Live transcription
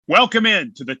Welcome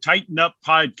in to the Tighten Up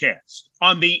Podcast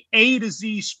on the A to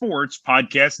Z Sports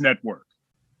Podcast Network.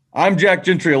 I'm Jack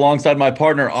Gentry alongside my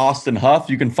partner, Austin Huff.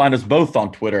 You can find us both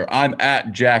on Twitter. I'm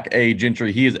at Jack A.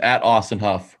 Gentry. He is at Austin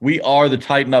Huff. We are the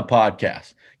Tighten Up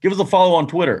Podcast. Give us a follow on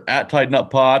Twitter, at Tighten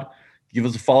Up Pod. Give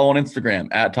us a follow on Instagram,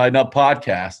 at Tighten Up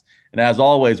Podcast. And as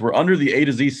always, we're under the A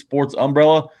to Z Sports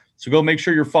umbrella, so go make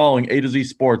sure you're following A to Z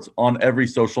Sports on every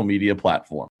social media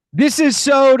platform. This is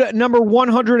SOD number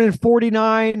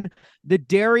 149. The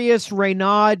Darius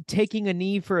Raynaud taking a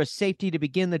knee for a safety to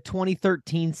begin the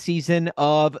 2013 season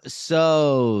of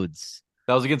SODs.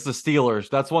 That was against the Steelers.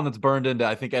 That's one that's burned into,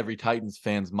 I think, every Titans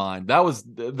fan's mind. That was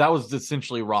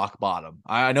essentially rock bottom.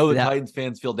 I know the Titans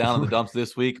fans feel down in the dumps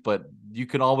this week, but you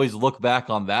can always look back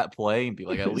on that play and be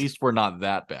like, at least we're not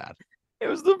that bad. It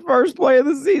was the first play of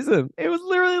the season. It was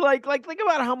literally like think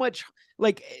about how much,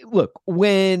 look,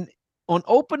 when on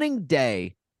opening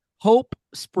day, hope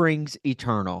springs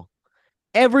eternal.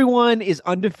 Everyone is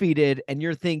undefeated, and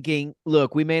you're thinking,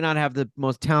 look, we may not have the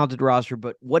most talented roster,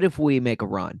 but what if we make a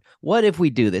run? What if we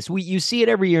do this? You see it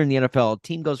every year in the NFL. A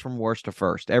team goes from worst to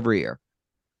first every year.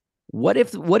 What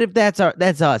if that's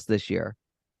us this year?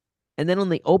 And then on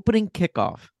the opening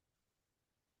kickoff,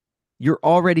 you're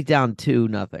already down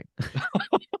 2-0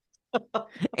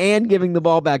 and giving the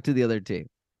ball back to the other team.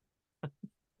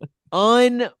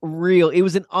 Unreal. It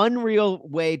was an unreal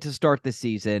way to start the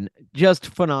season. Just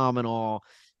phenomenal.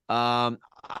 I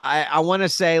want to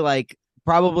say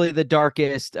probably the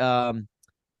darkest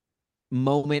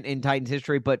moment in Titans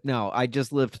history, but no, I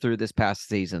just lived through this past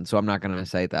season, so I'm not going to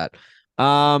say that.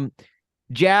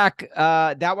 Jack,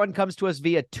 that one comes to us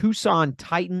via Tucson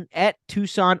Titan at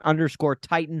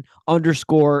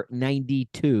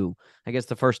Tucson_Titan_92. I guess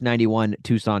the first 91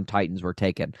 Tucson Titans were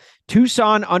taken.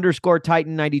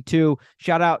 Tucson_Titan92.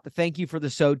 Shout out. Thank you for the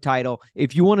SOD title.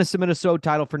 If you want to submit a SOD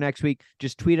title for next week,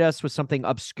 just tweet us with something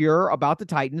obscure about the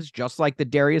Titans, just like the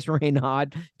Darius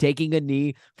Raynaud taking a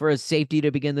knee for a safety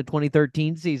to begin the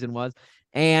 2013 season was.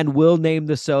 And we'll name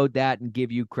the SOD that and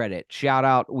give you credit. Shout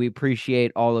out. We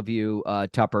appreciate all of you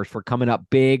Tuppers for coming up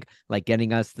big, like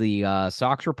getting us the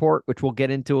Sox report, which we'll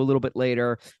get into a little bit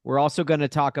later. We're also going to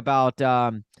talk about,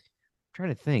 I'm trying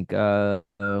to think,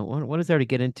 what is there to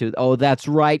get into? Oh, that's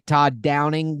right. Todd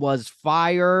Downing was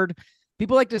fired.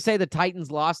 People like to say the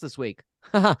Titans lost this week.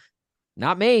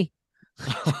 Not me.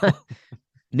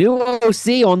 New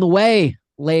OC on the way,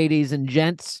 ladies and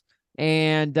gents.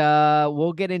 And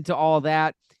we'll get into all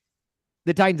that.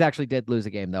 The Titans actually did lose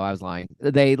a game, though. I was lying.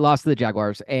 They lost to the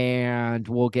Jaguars, and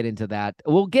we'll get into that.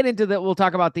 We'll get into that. We'll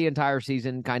talk about the entire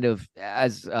season kind of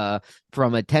as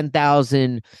from a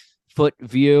 10,000-foot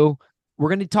view. We're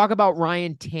going to talk about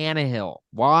Ryan Tannehill.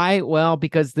 Why? Well,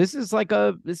 because this is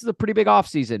a pretty big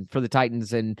offseason for the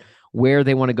Titans and where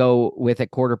they want to go with at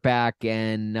quarterback.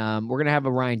 And we're going to have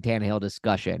a Ryan Tannehill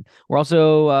discussion. We're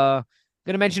also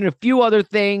going to mention a few other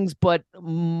things, but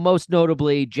most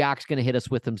notably, Jack's going to hit us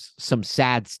with some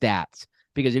sad stats.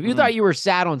 Because if you thought you were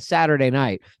sad on Saturday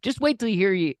night, just wait till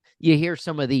you hear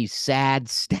some of these sad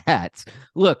stats.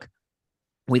 Look,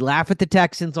 we laugh at the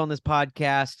Texans on this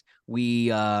podcast. We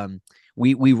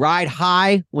ride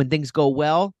high when things go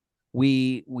well.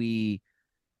 When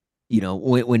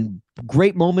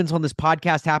great moments on this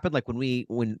podcast happen, like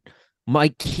when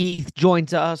Mike Keith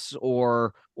joins us,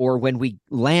 or when we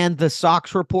land the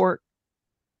Sox report,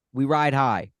 we ride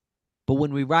high. But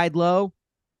when we ride low,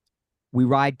 we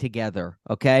ride together,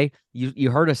 okay?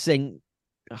 You heard us sing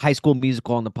High School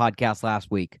Musical on the podcast last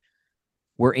week.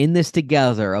 We're in this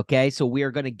together, okay? So we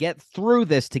are going to get through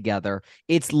this together.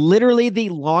 It's literally the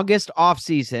longest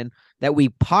offseason that we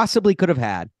possibly could have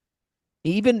had.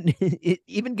 Even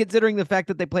considering the fact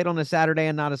that they played on a Saturday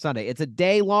and not a Sunday. It's a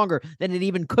day longer than it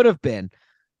even could have been.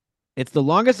 It's the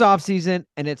longest offseason,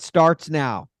 and it starts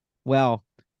now. Well,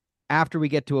 after we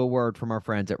get to a word from our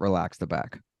friends at Relax the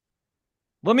Back.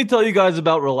 Let me tell you guys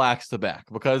about Relax the Back,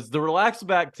 because the Relax the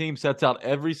Back team sets out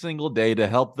every single day to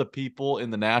help the people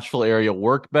in the Nashville area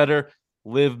work better,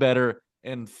 live better,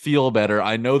 and feel better.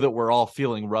 I know that we're all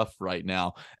feeling rough right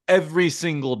now every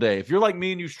single day. If you're like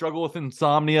me and you struggle with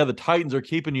insomnia, the Titans are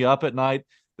keeping you up at night.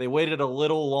 They waited a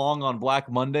little long on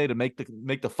Black Monday to make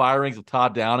the firings of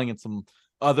Todd Downing and some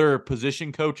other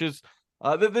position coaches.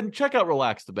 Then check out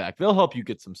Relax the Back. They'll help you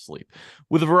get some sleep.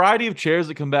 With a variety of chairs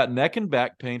that combat neck and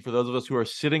back pain for those of us who are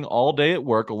sitting all day at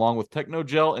work, along with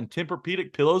Technogel and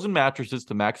Tempur-Pedic pillows and mattresses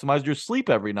to maximize your sleep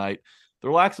every night, the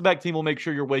Relax the Back team will make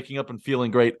sure you're waking up and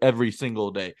feeling great every single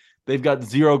day. They've got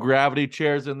zero gravity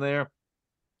chairs in there.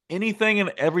 Anything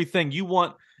and everything you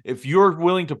want, if you're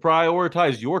willing to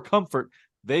prioritize your comfort,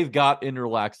 they've got in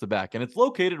Relax the Back. And it's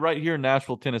located right here in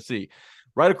Nashville, Tennessee.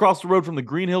 right across the road from the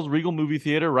Green Hills Regal Movie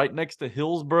Theater, right next to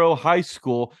Hillsborough High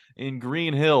School in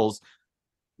Green Hills.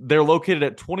 They're located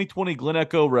at 2020 Glen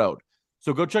Echo Road.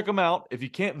 So go check them out. If you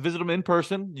can't visit them in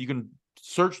person, you can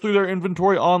search through their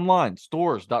inventory online,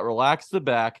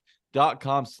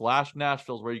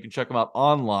 stores.relaxtheback.com/Nashville is where you can check them out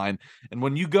online. And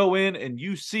when you go in and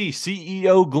you see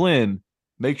CEO Glenn,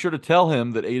 make sure to tell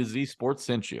him that A to Z Sports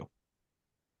sent you.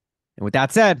 And with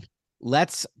that said,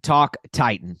 let's talk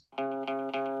Titan.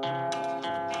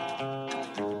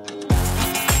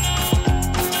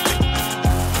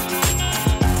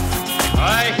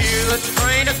 I hear the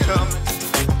train a-comin',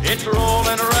 it's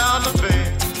rolling around the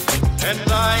bend, and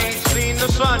I ain't seen the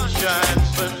sunshine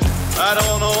since I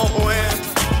don't know when.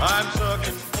 I'm stuck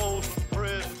in Folsom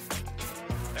Prison,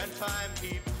 and time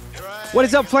keeps dragging. What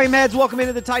is up, Flameheads? Welcome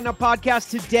into the Tighten Up Podcast.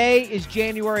 Today is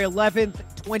January 11th,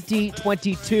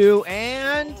 2022,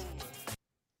 and...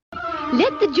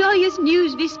 Let the joyous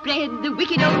news be spread, the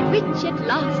wicked old witch at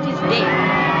last is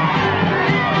dead.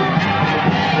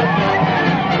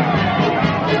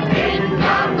 Ding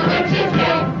dong, the witch is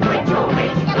dead. Witch, oh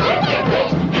witch, the wicked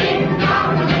witch. Ding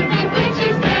dong, the wicked witch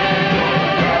is dead.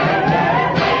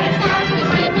 Where starts the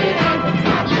secret end?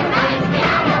 Have you managed to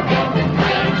get out of bed?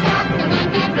 Where starts the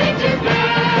wicked witch is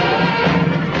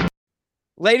dead.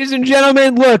 Ladies and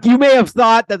gentlemen, look, you may have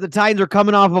thought that the Titans are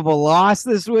coming off of a loss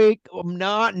this week.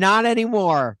 Not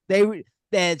anymore. The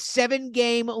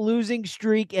 7-game losing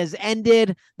streak has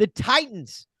ended. The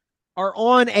Titans are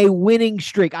on a winning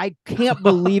streak. I can't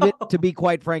believe it, to be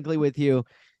quite frankly with you.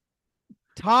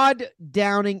 Todd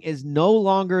Downing is no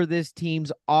longer this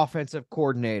team's offensive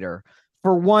coordinator.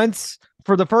 For once,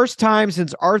 for the first time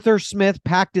since Arthur Smith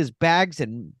packed his bags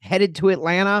and headed to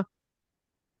Atlanta,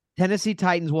 Tennessee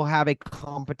Titans will have a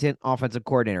competent offensive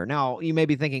coordinator. Now, you may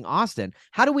be thinking, Austin,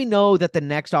 how do we know that the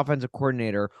next offensive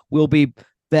coordinator will be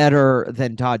better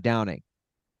than Todd Downing?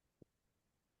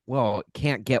 Well, it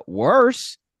can't get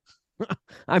worse.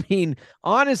 I mean,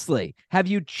 honestly, have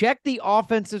you checked the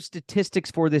offensive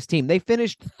statistics for this team? They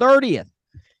finished 30th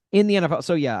in the NFL.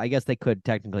 So, yeah, I guess they could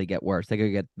technically get worse. They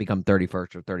could become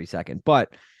 31st or 32nd.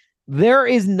 But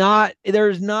there's not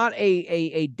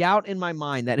a doubt in my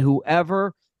mind that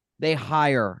whoever they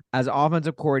hire as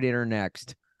offensive coordinator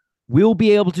next will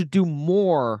be able to do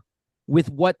more with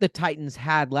what the Titans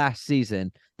had last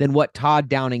season than what Todd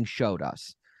Downing showed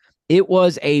us. It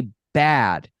was a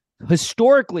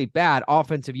historically bad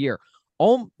offensive year.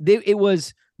 It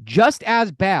was just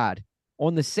as bad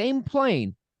on the same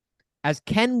plane as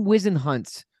Ken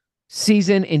Wisenhunt's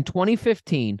season in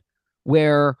 2015,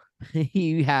 where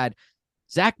he had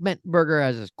Zach Mettenberger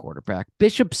as his quarterback,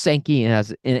 Bishop Sankey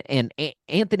and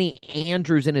Anthony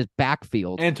Andrews in his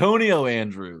backfield. Antonio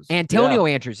Andrews.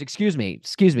 Excuse me.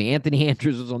 Anthony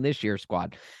Andrews was on this year's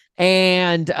squad.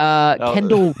 And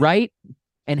Kendall Wright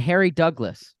and Harry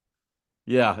Douglas.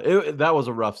 Yeah, that was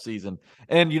a rough season.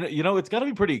 And, you know, it's got to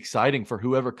be pretty exciting for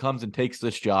whoever comes and takes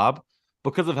this job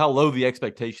because of how low the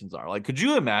expectations are. Like, could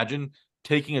you imagine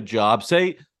taking a job,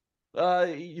 say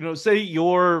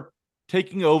you're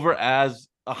taking over as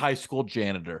a high school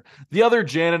janitor. The other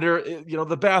janitor,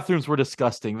 the bathrooms were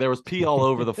disgusting. There was pee all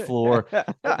over the floor.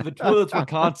 The toilets were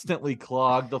constantly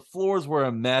clogged. The floors were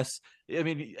a mess. I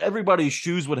mean, everybody's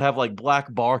shoes would have like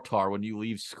black bar tar when you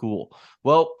leave school.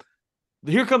 Well,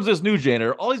 here comes this new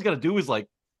janitor. All he's got to do is like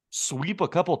sweep a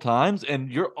couple times, and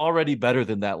you're already better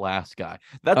than that last guy.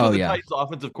 That's what the Titans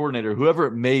offensive coordinator, whoever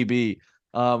it may be,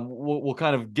 we'll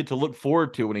kind of get to look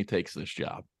forward to when he takes this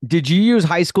job. Did you use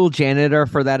high school janitor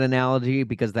for that analogy?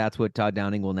 Because that's what Todd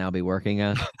Downing will now be working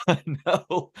at.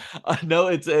 No,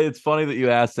 it's funny that you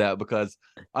asked that because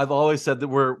I've always said that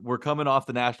we're coming off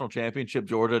the national championship.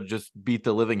 Georgia just beat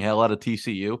the living hell out of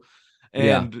TCU.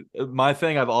 And my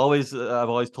thing, I've always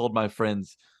told my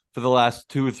friends for the last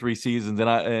 2 or 3 seasons, and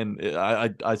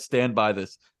I stand by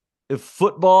this. If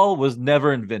football was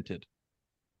never invented,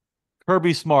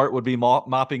 Kirby Smart would be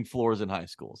mopping floors in high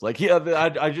schools. Like,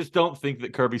 I just don't think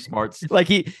that Kirby Smart's like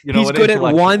he's good at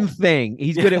one thing.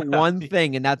 He's good at one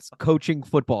thing, and that's coaching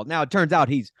football. Now it turns out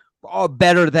he's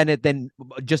better than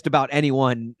just about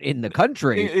anyone in the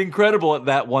country. Incredible at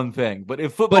that one thing. But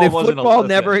if football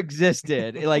never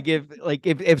existed, like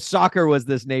if soccer was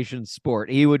this nation's sport,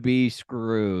 he would be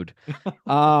screwed.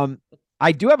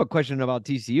 I do have a question about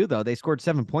TCU, though. They scored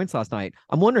 7 points last night.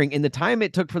 I'm wondering, in the time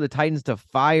it took for the Titans to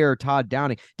fire Todd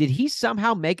Downing, did he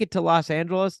somehow make it to Los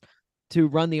Angeles to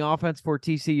run the offense for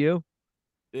TCU?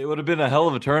 It would have been a hell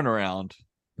of a turnaround.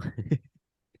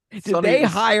 Did they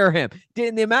hire him?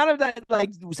 Did the amount of that,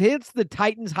 since the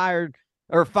Titans hired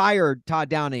or fired Todd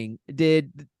Downing,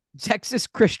 did Texas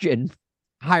Christian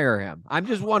hire him? I'm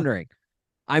just wondering.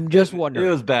 I'm just It wondering.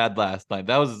 was bad last night.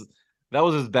 That was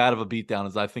as bad of a beatdown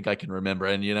as I think I can remember.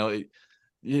 And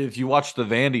if you watch the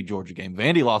Vandy Georgia game,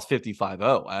 Vandy lost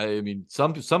 55-0. I mean,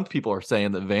 some people are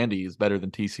saying that Vandy is better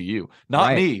than TCU. Not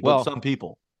Right. me, Well, but some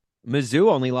people. Mizzou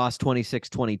only lost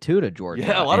 26-22 to Georgia.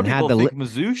 Yeah, a lot of and people had think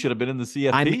Mizzou should have been in the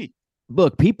CFP.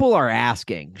 Look, people are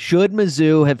asking, should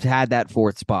Mizzou have had that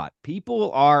fourth spot?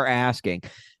 People are asking.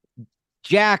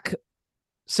 Jack,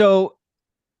 so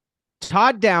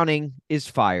Todd Downing is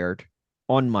fired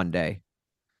on Monday.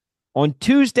 On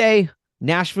Tuesday,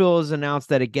 Nashville has announced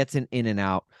that it gets an in and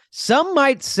out. Some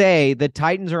might say the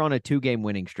Titans are on a 2-game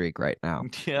winning streak right now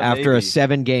Yeah, after maybe. a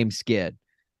 7-game skid.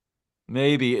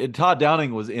 Maybe. And Todd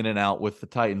Downing was in and out with the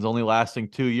Titans, only lasting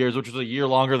 2 years, which was a year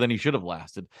longer than he should have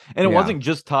lasted. And it Yeah. wasn't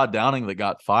just Todd Downing that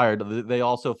got fired. They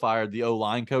also fired the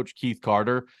O-line coach, Keith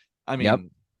Carter. I mean, Yep.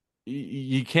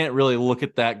 You can't really look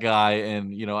at that guy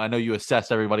and, I know you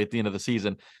assess everybody at the end of the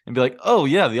season and be like, oh,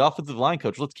 yeah, the offensive line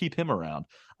coach, let's keep him around.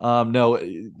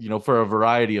 No, for a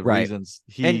variety of Right. reasons,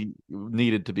 he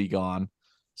needed to be gone.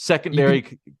 Secondary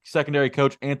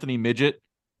coach Anthony Midget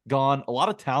gone. A lot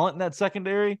of talent in that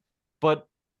secondary, but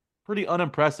pretty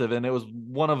unimpressive. And it was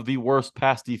one of the worst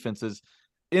pass defenses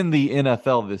in the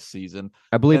NFL this season.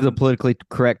 I believe the And- politically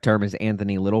correct term is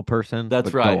Anthony Little Person.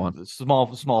 That's but go right. on.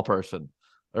 Small person.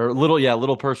 Or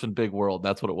little person, big world.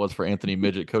 That's what it was for Anthony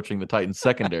Midget coaching the Titans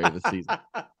secondary this season.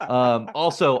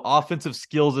 Also, offensive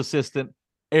skills assistant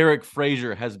Eric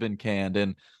Frazier has been canned.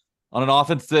 And on an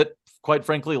offense that, quite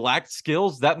frankly, lacked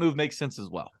skills, that move makes sense as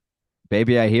well.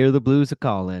 Baby, I hear the blues are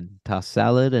calling. Toss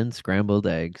salad and scrambled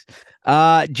eggs.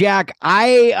 Jack,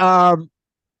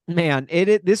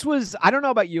 this was, I don't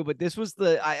know about you, but this was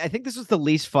I think this was the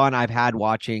least fun I've had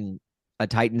watching a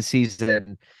Titan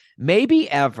season, maybe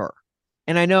ever.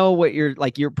 And I know what your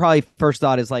probably first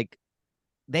thought is like,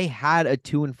 they had a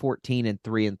 2-14 and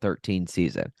 3-13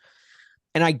 season.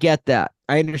 And I get that.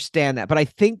 I understand that. But I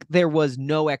think there was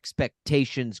no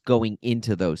expectations going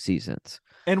into those seasons.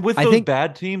 And with I those think-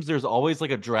 bad teams, there's always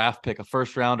like a draft pick, a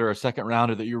first rounder, a second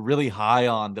rounder that you're really high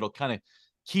on that'll kind of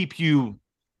keep you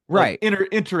Right.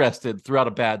 interested throughout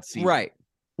a bad season. Right.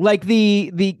 Like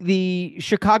the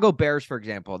Chicago Bears, for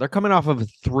example, they're coming off of a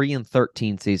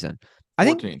 3-13 season. I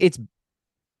 14. think it's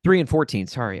 3-14.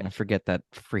 Sorry, I forget that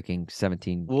freaking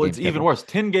 17. Well, it's even worse.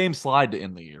 10-game slide to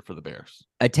end the year for the Bears.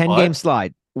 A 10-game What?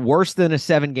 slide, worse than a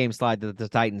 7-game slide that the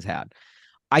Titans had.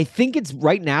 I think it's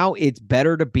right now, it's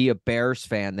better to be a Bears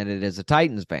fan than it is a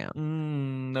Titans fan.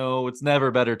 No, it's never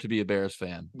better to be a Bears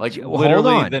fan. Like Hold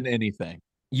literally on. than anything.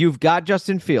 You've got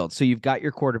Justin Fields, so you've got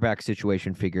your quarterback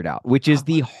situation figured out, which is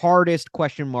the hardest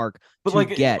question mark But to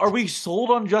like, get. are we sold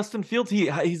on Justin Fields?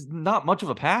 He's not much of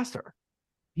a passer.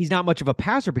 He's not much of a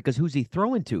passer because who's he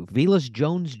throwing to? Velas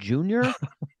Jones Jr.?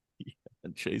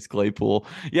 And Chase Claypool.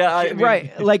 Yeah, I mean,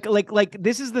 Right. Like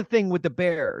this is the thing with the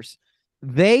Bears.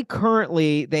 They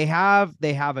currently have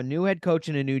a new head coach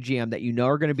and a new GM that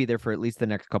are going to be there for at least the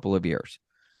next couple of years.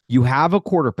 You have a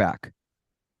quarterback.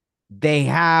 They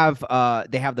have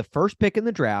the first pick in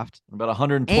the draft About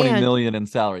 120 million in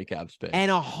salary cap space. and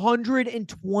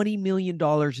 $120 million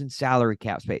in salary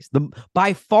cap space.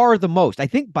 By far the most, I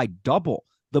think by double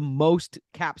the most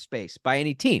cap space by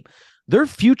any team. Their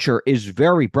future is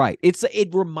very bright. It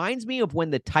reminds me of when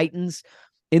the Titans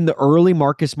in the early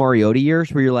Marcus Mariota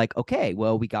years, where you're like, okay,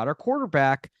 well, we got our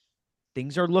quarterback.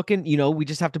 Things are looking, we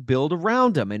just have to build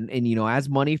around him. And as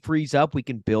money frees up, we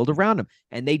can build around him.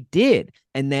 And they did.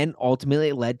 And then ultimately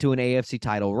it led to an AFC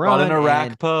title run. Brought in and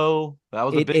Arakpo. That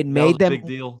was a it big, made them- big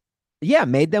deal.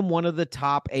 made them one of the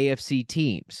top AFC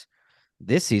teams.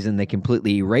 This season, they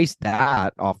completely erased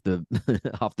that off the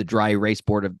off the dry erase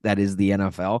board that is the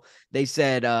NFL. They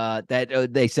said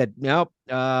nope,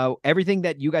 everything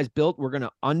that you guys built, we're going to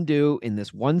undo in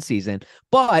this one season.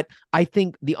 But I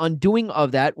think the undoing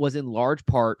of that was in large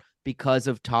part because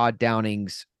of Todd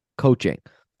Downing's coaching.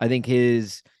 I think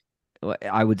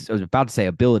I was about to say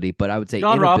ability, but I would say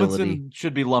John inability. Robinson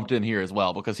should be lumped in here as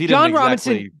well because he John didn't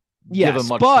Robinson, exactly give yes, him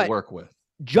much but to work with.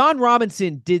 John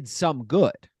Robinson did some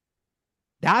good.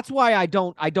 That's why I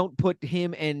don't put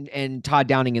him and Todd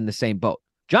Downing in the same boat.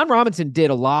 John Robinson did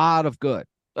a lot of good.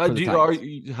 for the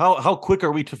Titans. How quick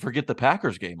are we to forget the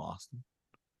Packers game, Austin?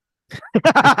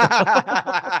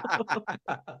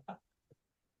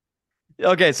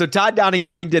 Okay, so Todd Downing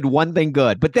did one thing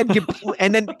good, but then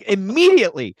and then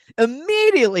immediately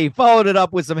followed it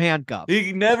up with some handcuffs,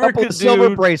 He never couple could silver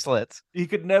do. bracelets. He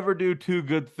could never do two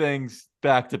good things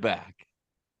back to back.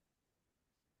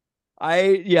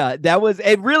 That was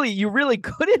it. Really, you really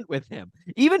couldn't with him.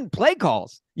 Even play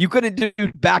calls, you couldn't do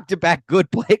back-to-back good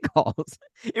play calls.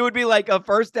 It would be like a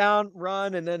first down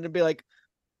run, and then it'd be like,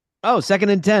 Oh, 2nd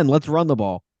and 10. Let's run the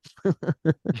ball.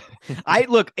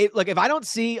 Look, if I don't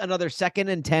see another 2nd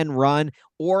and 10 run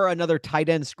or another tight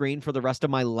end screen for the rest of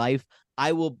my life,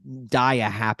 I will die a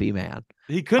happy man.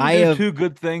 He couldn't do two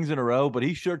good things in a row, but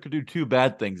he sure could do two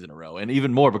bad things in a row, and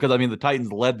even more because the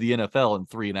Titans led the NFL in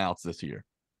 3 and outs this year.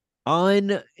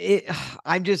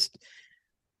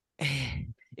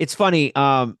 It's funny.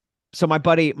 So my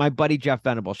buddy Jeff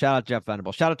Venable, shout out Jeff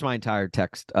Venable, shout out to my entire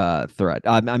text thread.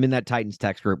 I'm in that Titans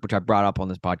text group, which I brought up on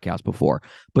this podcast before.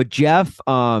 But Jeff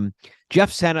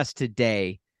sent us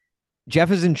today.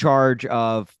 Jeff is in charge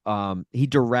of he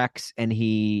directs and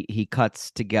he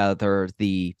cuts together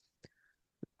the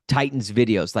Titans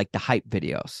videos, like the hype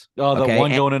videos. Oh, the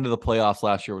one going into the playoffs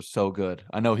last year was so good.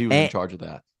 I know he was in charge of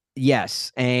that.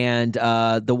 Yes, and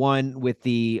the one with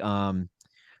the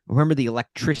remember the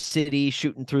electricity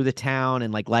shooting through the town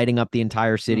and like lighting up the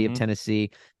entire city of Tennessee.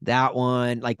 That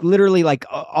one, like literally, like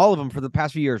all of them for the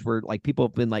past few years, where like people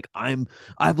have been like,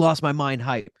 I've lost my mind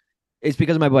hype. It's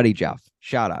because of my buddy Jeff.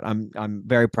 Shout out. I'm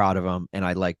very proud of him, and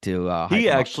I'd like to. He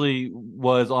actually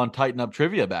was on Tighten Up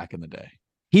Trivia back in the day.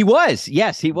 He was,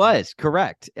 yes, he was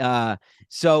correct.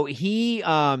 So he,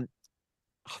 I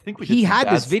think he had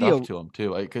this video to him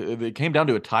too. It came down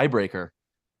to a tiebreaker,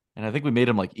 and I think we made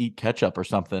him like eat ketchup or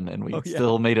something, and we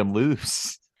still made him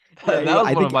lose. That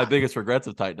was one of my biggest regrets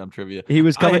of Tighten Up Trivia. He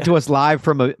was coming to us live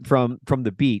from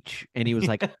the beach, and he was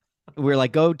like, we were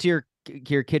like, go to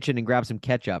your kitchen and grab some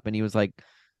ketchup, and he was like,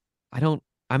 I'm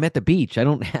at the beach, I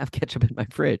don't have ketchup in my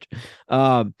fridge.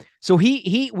 So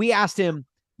we asked him.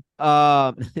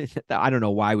 I don't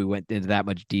know why we went into that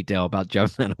much detail about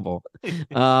Jeff Venable.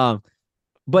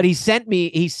 But he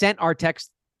sent our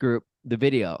text group the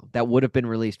video that would have been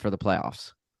released for the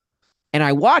playoffs. And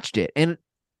I watched it and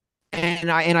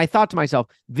I thought to myself,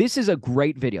 this is a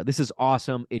great video. This is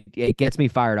awesome. It gets me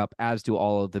fired up, as do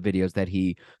all of the videos that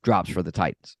he drops for the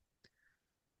Titans.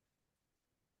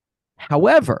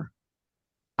 However,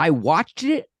 I watched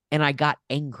it and I got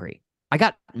angry. I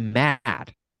got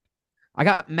mad. I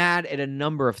got mad at a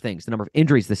number of things. The number of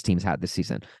injuries this team's had this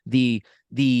season, the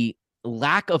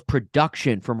lack of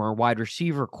production from our wide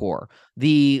receiver core,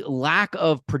 the lack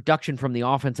of production from the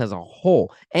offense as a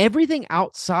whole, everything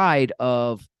outside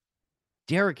of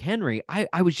Derrick Henry,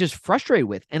 I was just frustrated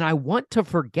with, and I want to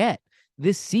forget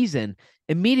this season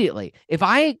immediately. If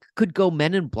I could go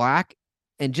Men in Black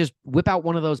and just whip out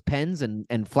one of those pens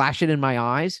and flash it in my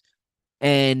eyes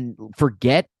and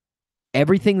forget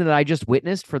everything that I just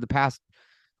witnessed for the past,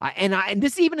 and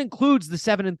this even includes the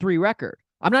 7-3 record.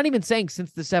 I'm not even saying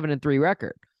since the 7-3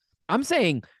 record. I'm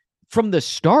saying from the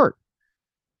start,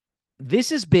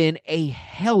 this has been a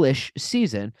hellish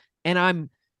season, and I'm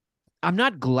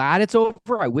not glad it's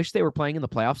over. I wish they were playing in the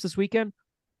playoffs this weekend,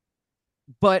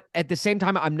 but at the same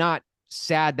time, I'm not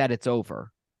sad that it's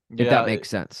over. If that makes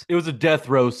sense. It was a death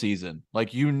row season.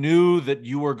 Like, you knew that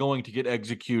you were going to get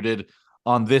executed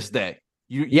on this day.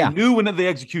 You knew when the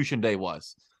execution day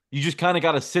was. You just kind of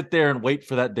got to sit there and wait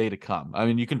for that day to come. I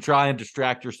mean, you can try and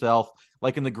distract yourself,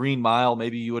 like in the Green Mile.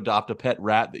 Maybe you adopt a pet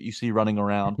rat that you see running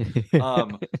around.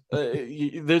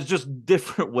 There's just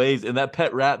different ways. And that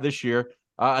pet rat this year,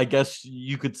 I guess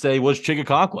you could say, was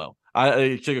Chigakonkwo.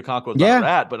 Chigakonkwo was not a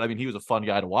rat, but I mean, he was a fun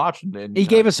guy to watch. And he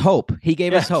gave us hope. He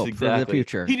gave us hope for the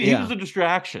future. He was a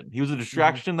distraction. He was a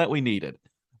distraction that we needed.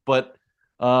 But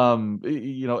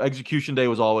execution day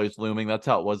was always looming. That's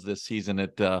how it was this season.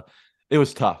 It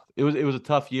was tough. It was a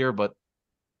tough year, but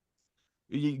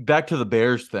back to the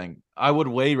Bears thing. I would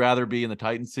way rather be in the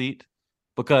Titans seat,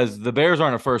 because the Bears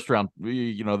aren't a first round.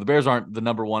 The Bears aren't the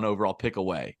number 1 overall pick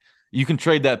away. You can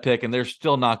trade that pick, and they're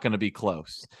still not going to be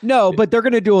close. No, but they're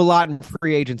going to do a lot in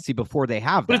free agency before they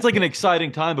have that. But it's like an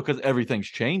exciting time because everything's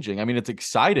changing. I mean, it's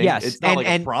exciting. Yes, it's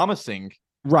not promising.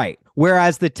 Right.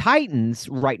 Whereas the Titans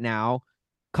right now,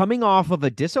 coming off of a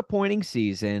disappointing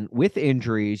season with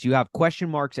injuries, you have question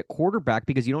marks at quarterback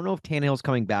because you don't know if Tannehill's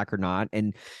coming back or not.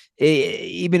 And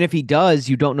even if he does,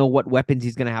 you don't know what weapons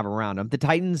he's going to have around him. The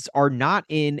Titans are not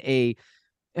in a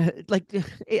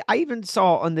I even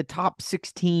saw on the top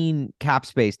 16 cap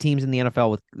space teams in the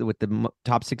NFL with the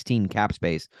top 16 cap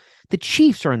space. The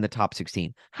Chiefs are in the top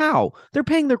 16. How? They're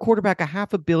paying their quarterback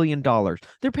 $500 million.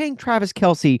 They're paying Travis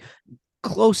Kelce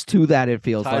close to that, it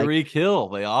feels like. Tyreek Hill.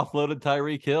 They offloaded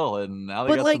Tyreek Hill, and now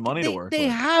they got some money to work with. They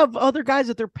have other guys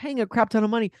that they're paying a crap ton of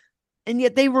money, and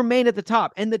yet they remain at the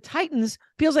top. And the Titans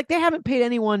feels like they haven't paid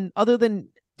anyone other than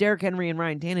Derrick Henry and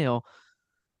Ryan Tannehill.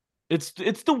 It's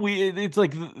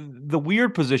like the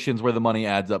weird positions where the money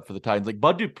adds up for the Titans. Like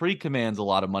Bud Dupree commands a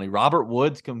lot of money. Robert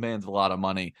Woods commands a lot of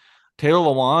money. Taylor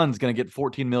Lewan's going to get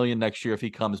 $14 million next year if he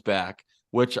comes back.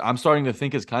 which I'm starting to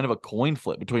think is kind of a coin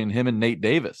flip between him and Nate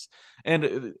Davis.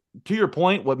 And to your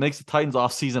point, what makes the Titans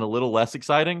offseason a little less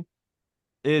exciting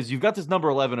is you've got this number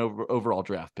 11 overall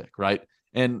draft pick, right?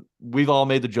 And we've all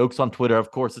made the jokes on Twitter. Of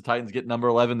course, the Titans get number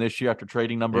 11 this year after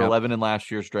trading number 11 in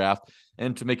last year's draft.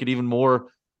 And to make it even more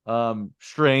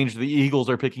strange, the Eagles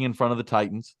are picking in front of the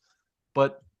Titans.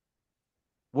 But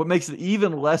what makes it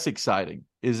even less exciting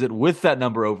is that with that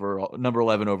number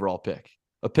 11 overall pick,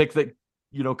 a pick that,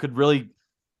 could really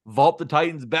vault the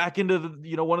Titans back into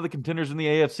the, one of the contenders in the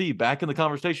AFC, back in the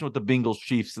conversation with the Bengals,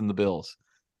 Chiefs, and the Bills.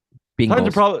 Titans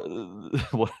are probably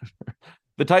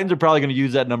the Titans are probably going to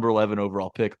use that number 11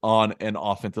 overall pick on an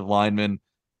offensive lineman,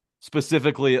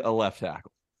 specifically a left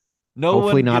tackle.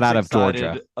 Hopefully not out of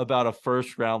Georgia. About a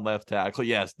first round left tackle.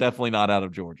 Yes, definitely not out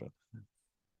of Georgia.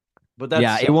 But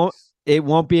that's it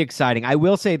won't be exciting. I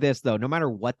will say this though, no matter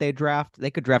what they draft, they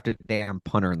could draft a damn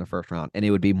punter in the first round, and it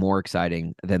would be more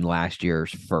exciting than last year's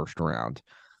first round.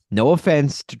 No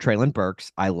offense to Treylon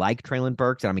Burks. I like Treylon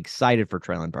Burks, and I'm excited for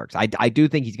Treylon Burks. I do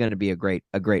think he's going to be a great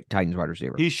Titans wide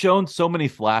receiver. He's shown so many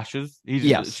flashes.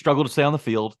 He's struggled to stay on the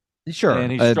field. Sure. And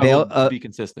he's struggled to be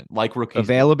consistent, like rookies.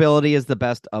 Availability is the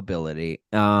best ability.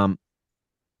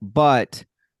 But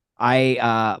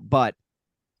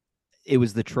it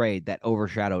was the trade that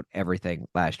overshadowed everything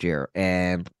last year,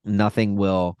 and nothing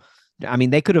will. I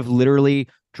mean, they could have literally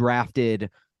drafted.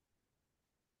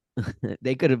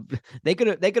 They could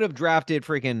have drafted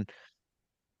freaking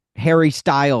Harry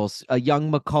Styles, a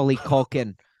young Macaulay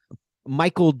Culkin,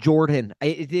 Michael Jordan.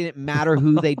 It didn't matter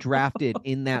who they drafted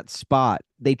in that spot.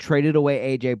 They traded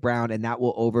away AJ Brown, and that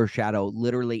will overshadow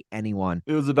literally anyone.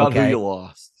 It was about who you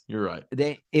lost. You're right.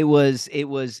 It was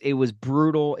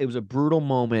brutal. It was a brutal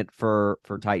moment for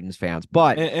Titans fans.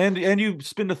 But and you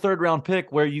spend a third round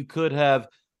pick where you could have,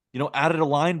 added a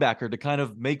linebacker to kind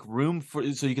of make room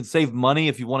so you can save money.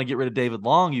 If you want to get rid of David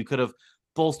Long, you could have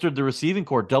bolstered the receiving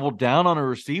core, doubled down on a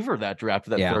receiver that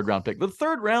drafted that third round pick. The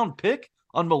third round pick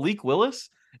on Malik Willis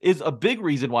is a big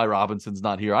reason why Robinson's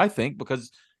not here, I think,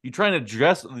 because you try and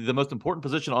address the most important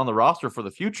position on the roster for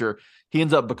the future. He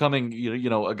ends up becoming,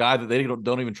 a guy that they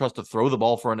don't even trust to throw the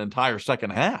ball for an entire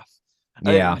second half.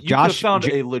 Yeah, Josh found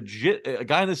a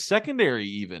guy in the secondary,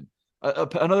 even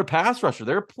another pass rusher.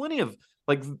 There are plenty of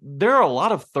there are a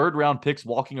lot of third round picks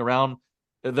walking around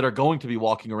that are going to be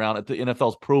walking around at the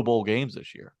NFL's Pro Bowl games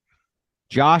this year.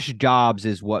 Josh Dobbs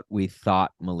is what we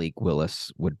thought Malik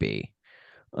Willis would be.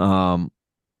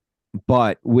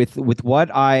 But with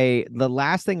the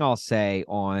last thing I'll say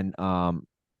on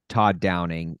Todd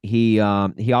Downing, he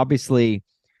obviously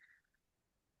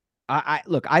I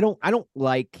don't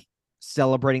like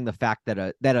celebrating the fact that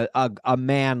a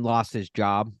man lost his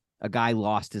job. A guy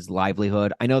lost his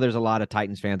livelihood. I know there's a lot of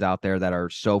Titans fans out there that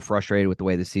are so frustrated with the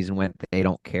way the season went that they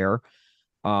don't care.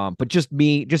 But just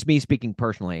me speaking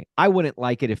personally, I wouldn't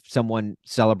like it if someone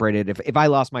celebrated. If I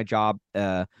lost my job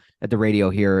at the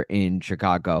radio here in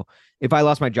Chicago, if I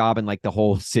lost my job and the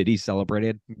whole city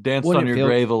celebrated, danced on your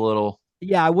grave a little.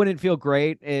 Yeah, I wouldn't feel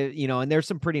great. And there's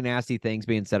some pretty nasty things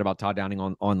being said about Todd Downing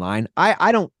online.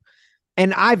 I don't.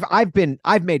 And I've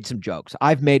made some jokes.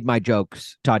 I've made my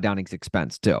jokes Todd Downing's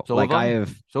expense too. So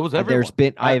So was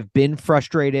everyone. I have been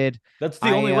frustrated. That's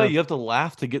the only way. You have to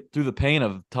laugh to get through the pain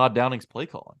of Todd Downing's play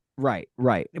calling. Right.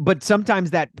 But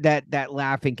sometimes that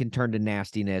laughing can turn to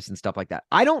nastiness and stuff like that.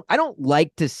 I don't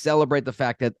like to celebrate the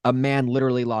fact that a man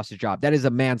literally lost his job. That is a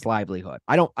man's livelihood.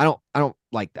 I don't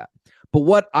like that. But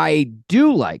what I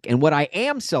do like, and what I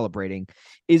am celebrating,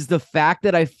 is the fact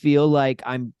that I feel like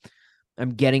I'm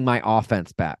getting my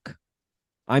offense back.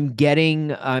 I'm getting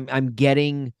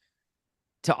to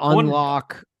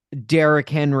unlock Derrick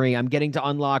Henry. I'm getting to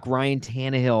unlock Ryan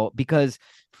Tannehill, because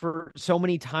for so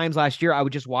many times last year, I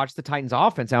would just watch the Titans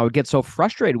offense and I would get so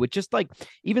frustrated with just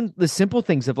even the simple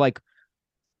things of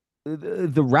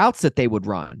the routes that they would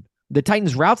run, the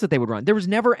Titans routes that they would run. There was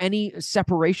never any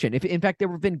separation. If in fact,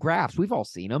 there have been graphs. We've all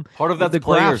seen them. Part of that's the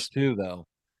players too, though.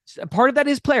 Part of that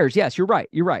is players. Yes, you're right.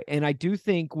 And I do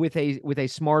think with a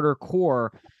smarter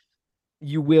core,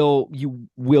 you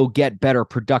will get better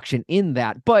production in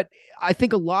that. But I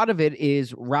think a lot of it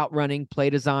is route running, play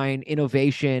design,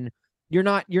 innovation. You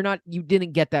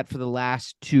didn't get that for the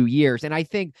last 2 years. And I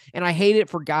hate it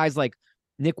for guys like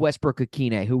Nick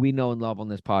Westbrook-Akine, who we know and love on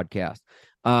this podcast,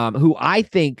 who I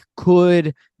think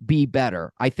could be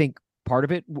better. I think part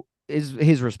of it is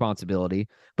his responsibility,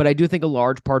 but I do think a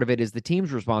large part of it is the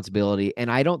team's responsibility.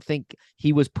 And I don't think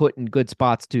he was put in good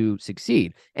spots to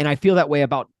succeed. And I feel that way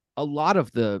about a lot of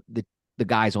the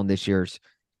guys on this year's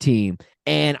team.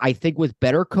 And I think with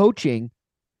better coaching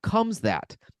comes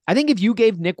that. I think if you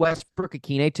gave Nick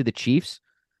Westbrook-Akine to the Chiefs,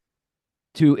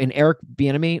 to an Eric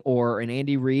Bieniemy or an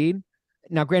Andy Reid.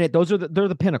 Now, granted, they're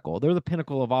the pinnacle. They're the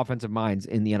pinnacle of offensive minds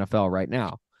in the NFL right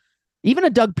now. Even a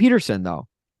Doug Peterson, though,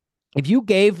 if you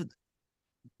gave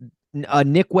a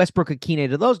Nick Westbrook-Akine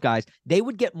to those guys, they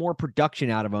would get more production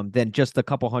out of them than just the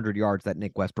couple hundred yards that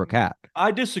Nick Westbrook had.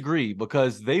 I disagree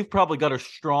because they've probably got a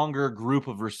stronger group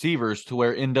of receivers to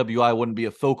where NWI wouldn't be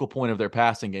a focal point of their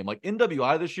passing game. Like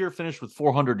NWI this year finished with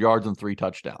 400 yards and 3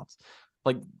 touchdowns.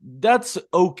 Like that's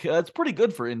okay. That's pretty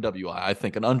good for NWI, I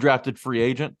think, an undrafted free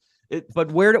agent.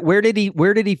 But where did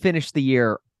he finish the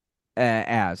year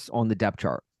as on the depth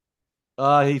chart?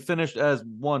 He finished as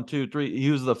 1, 2, 3. He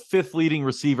was the 5th leading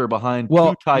receiver behind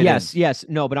 2 tight ends. Yes.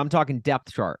 No, but I'm talking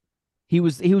depth chart. He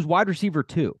was wide receiver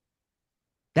 2.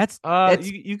 That's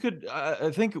you could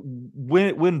I think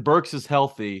when Burks is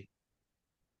healthy,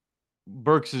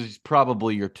 Burks is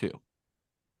probably your 2.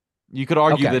 You could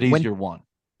argue that he's your 1.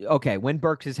 Okay, when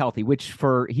Burks is healthy, which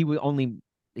he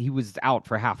was out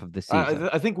for half of the season.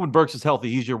 I think when Burks is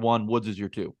healthy, he's your 1, Woods is your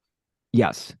 2.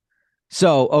 Yes.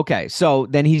 So, okay. So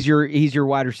then he's your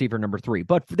wide receiver number 3.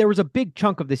 But there was a big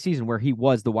chunk of the season where he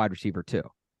was the wide receiver 2.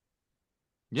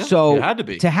 Yeah, so it had to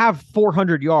be. To have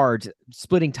 400 yards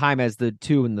splitting time as the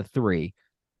 2 and the 3.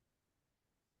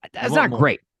 That's not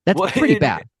great. That's pretty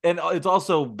bad. And it's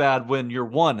also bad when your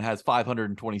 1 has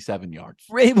 527 yards.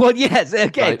 Well, yes.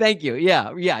 Okay. Right? Thank you.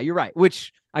 Yeah, you're right.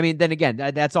 Which, I mean, then again,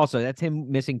 that's him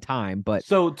missing time. But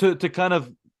so to kind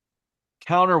of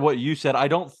counter what you said, I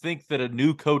don't think that a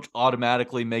new coach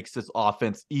automatically makes this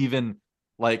offense even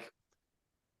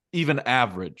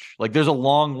average. Like there's a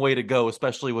long way to go,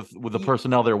 especially with the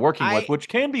personnel they're working with, which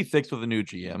can be fixed with a new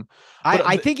GM.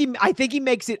 I think he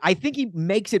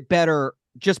makes it better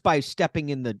just by stepping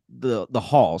in the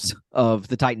halls of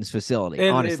the Titans facility.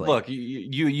 And honestly, look,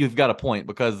 you've got a point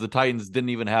because the Titans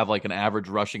didn't even have like an average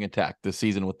rushing attack this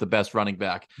season with the best running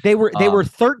back. They were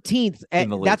 13th.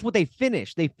 That's what they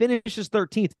finished. They finished as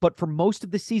 13th, but for most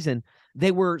of the season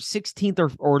they were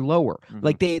 16th or lower. Mm-hmm.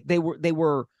 Like they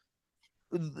were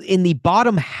in the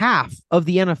bottom half of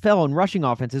the NFL in rushing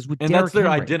offenses with and Derrick that's their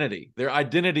Henry. identity. Their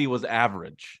identity was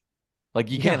average. Like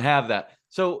you can't have that.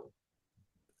 So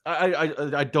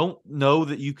I don't know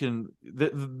that you can.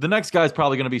 The next guy is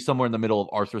probably going to be somewhere in the middle of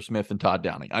Arthur Smith and Todd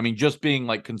Downing. I mean, just being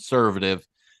like conservative,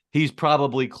 he's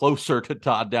probably closer to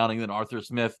Todd Downing than Arthur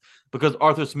Smith because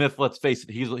Arthur Smith, let's face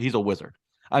it, he's a wizard.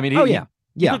 I mean,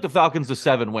 he took the Falcons to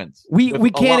 7 wins. We can't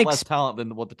a lot less talent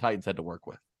than what the Titans had to work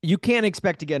with. You can't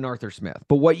expect to get an Arthur Smith,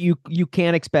 but what you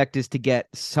can expect is to get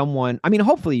someone. I mean,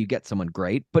 hopefully you get someone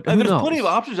great, but and there's knows? Plenty of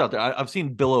options out there. I've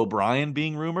seen Bill O'Brien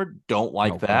being rumored. Don't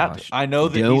like that. Gosh. I know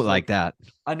that don't like that.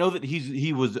 I know that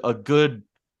he was a good,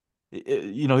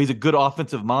 he's a good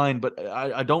offensive mind, but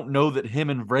I don't know that him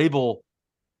and Vrabel.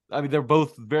 I mean, they're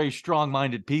both very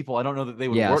strong-minded people. I don't know that they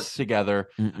would work together.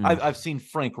 I've seen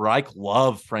Frank Reich.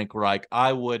 Love Frank Reich.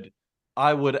 I would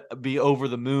be over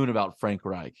the moon about Frank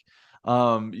Reich.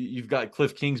 You've got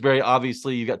Cliff Kingsbury.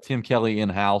 Obviously, you got Tim Kelly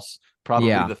in-house, probably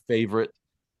the favorite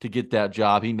to get that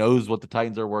job. He knows what the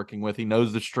Titans are working with. He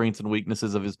knows the strengths and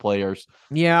weaknesses of his players.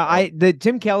 Yeah,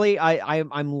 Tim Kelly,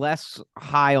 I'm less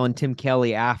high on Tim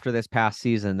Kelly after this past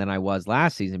season than I was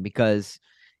last season because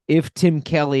if Tim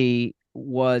Kelly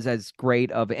was as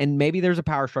great of, and maybe there's a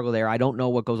power struggle there. I don't know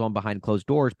what goes on behind closed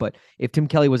doors, but if Tim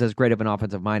Kelly was as great of an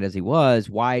offensive mind as he was,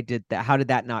 how did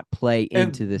that not play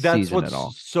into this season at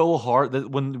all? That's so hard that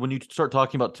when you start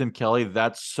talking about Tim Kelly,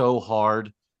 that's so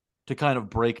hard to kind of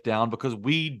break down because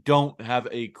we don't have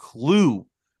a clue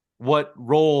what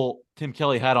role Tim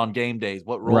Kelly had on game days,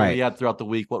 what role he had throughout the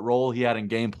week, what role he had in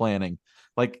game planning.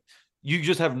 Like, you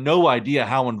just have no idea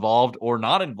how involved or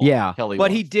not involved Kelly but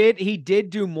was. he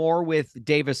did do more with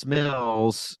Davis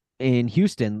Mills in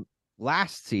Houston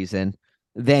last season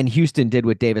than Houston did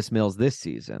with Davis Mills this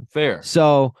season. Fair.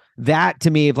 So that to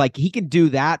me, if like he can do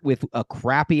that with a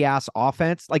crappy ass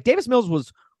offense, like Davis Mills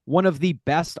was one of the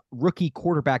best rookie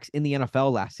quarterbacks in the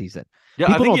NFL last season. Yeah,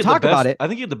 people don't talk about it. I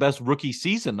think he had the best rookie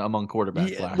season among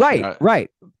quarterbacks last year. Right.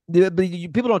 But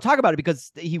people don't talk about it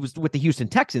because he was with the Houston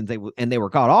Texans. They were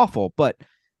god awful. But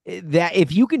that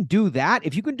if you can do that,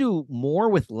 if you can do more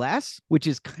with less, which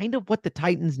is kind of what the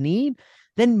Titans need,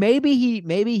 then maybe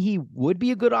he would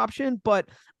be a good option. But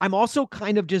I'm also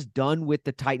kind of just done with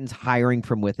the Titans hiring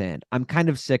from within. I'm kind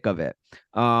of sick of it.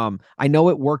 I know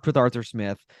it worked with Arthur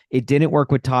Smith. It didn't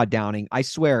work with Todd Downing. I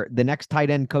swear the next tight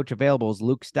end coach available is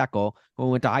Luke Steckel, who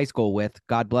I went to high school with.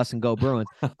 God bless and go Bruins.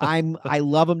 I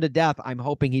love him to death. I'm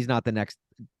hoping he's not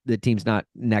the team's not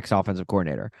next offensive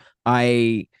coordinator.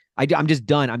 I'm just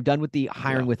done. I'm done with the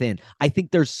hiring within. I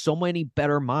think there's so many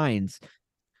better minds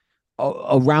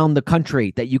around the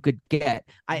country that you could get.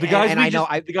 The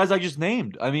guys I just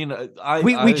named. I mean,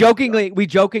 we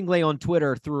jokingly on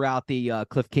Twitter threw out the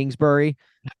Cliff Kingsbury.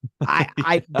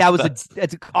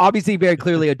 That's obviously very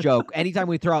clearly a joke. Anytime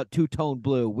we throw out two-tone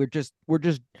blue, we're just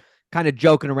kind of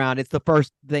joking around. It's the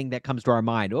first thing that comes to our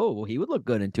mind. Oh, well, he would look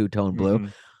good in two-tone blue. Mm-hmm.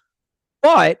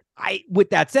 But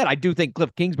with that said, I do think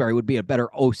Cliff Kingsbury would be a better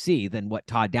OC than what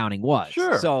Todd Downing was.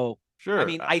 Sure. So sure. I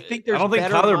mean, I think there's. I don't think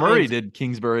better Kyler Murray minds. did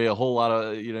Kingsbury a whole lot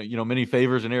of many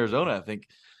favors in Arizona. I think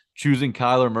choosing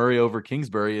Kyler Murray over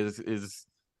Kingsbury is.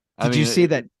 Did you see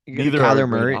that neither are a Kyler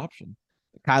great Murray? Option.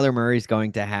 Kyler Murray's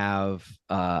going to have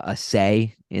a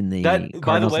say in the That, Cardinals'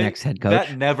 by the way, next head coach.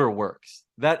 That never works.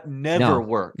 That never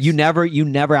works. You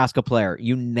never ask a player.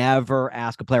 You never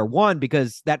ask a player. One,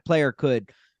 because that player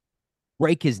could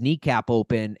break his kneecap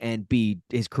open and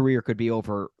his career could be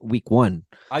over week one.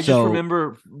 I just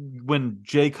remember when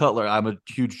Jay Cutler, I'm a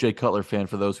huge Jay Cutler fan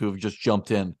for those who have just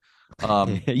jumped in.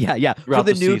 Yeah. For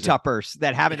the new Tuppers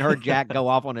that haven't heard Jack go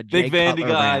off on a Jay big Vandy Cutler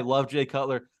guy, rant. love Jay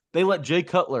Cutler. They let Jay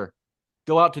Cutler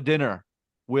go out to dinner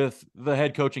with the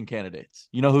head coaching candidates.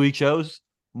 You know who he chose?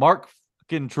 Mark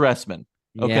fucking Trestman.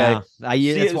 Okay.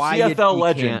 Yeah, that's why CFL you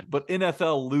legend, can't. but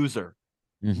NFL loser.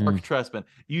 Mhm. Mark Trestman.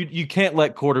 You can't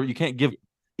let you can't give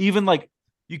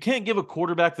you can't give a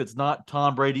quarterback that's not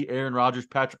Tom Brady, Aaron Rodgers,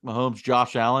 Patrick Mahomes,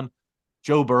 Josh Allen,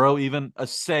 Joe Burrow even a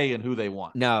say in who they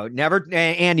want. No, never.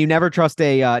 And you never trust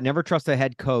a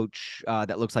head coach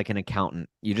that looks like an accountant.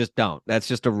 You just don't. That's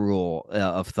just a rule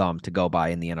of thumb to go by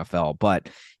in the NFL. But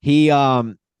he,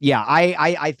 I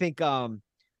think,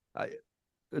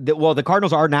 the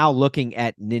Cardinals are now looking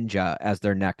at Ninja as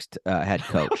their next head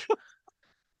coach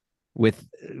with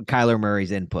Kyler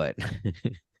Murray's input.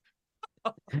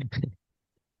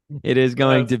 It is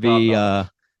going to be,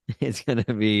 it's going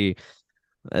to be.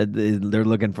 They're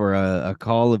looking for a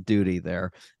Call of Duty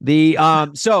there.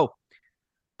 So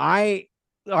to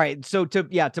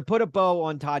put a bow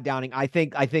on Todd Downing, I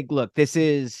think look, this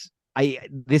is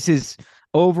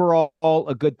overall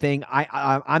a good thing.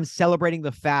 I'm celebrating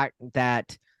the fact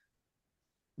that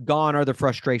gone are the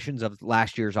frustrations of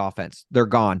last year's offense. They're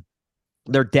gone.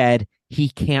 They're dead. He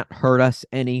can't hurt us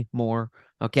anymore.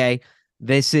 Okay.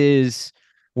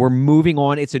 We're moving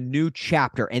on. It's a new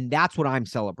chapter, and that's what I'm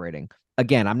celebrating.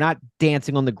 Again, I'm not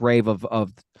dancing on the grave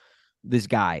of this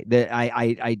guy.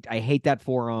 I hate that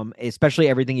for him, especially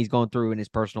everything he's going through in his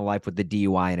personal life with the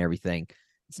DUI and everything.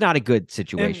 It's not a good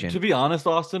situation. And to be honest,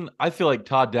 Austin, I feel like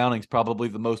Todd Downing's probably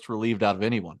the most relieved out of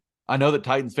anyone. I know that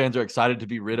Titans fans are excited to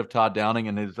be rid of Todd Downing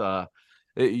and his, how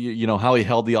he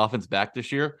held the offense back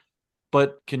this year.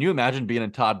 But can you imagine being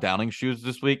in Todd Downing's shoes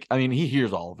this week? I mean, he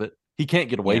hears all of it. He can't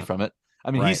get away from it. I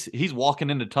mean, he's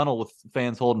walking into tunnel with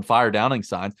fans holding Fire Downing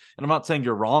signs. And I'm not saying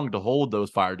you're wrong to hold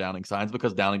those Fire Downing signs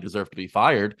because Downing deserved to be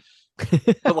fired.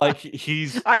 But like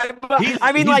he's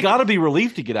got to be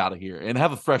relieved to get out of here and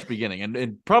have a fresh beginning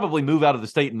and probably move out of the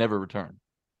state and never return.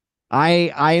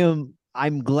 I'm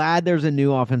glad there's a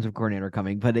new offensive coordinator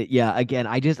coming, but again,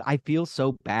 I feel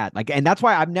so bad. And that's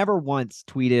why I've never once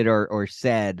tweeted or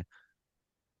said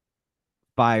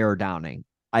fire Downing.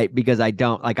 Because I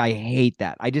don't I hate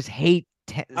that. I just hate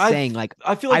saying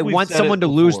I feel like I want someone to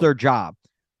lose their job.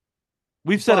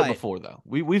 We've said it before though.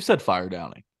 We've said fire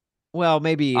Downing. Well,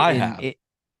 maybe I have.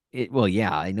 Well,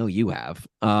 yeah, I know you have.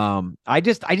 I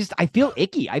feel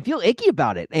icky. I feel icky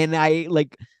about it. And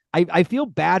I feel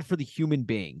bad for the human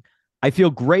being. I feel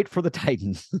great for the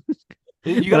Titans.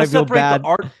 You got to separate the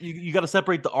art. You got to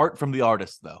separate the art from the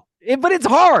artist though. But it's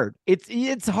hard.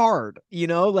 It's hard,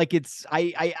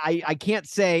 I can't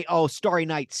say, oh, Starry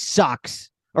Night sucks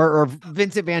or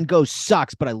Vincent Van Gogh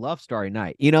sucks, but I love Starry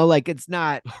Night. It's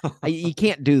not, you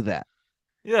can't do that.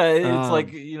 Yeah.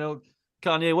 It's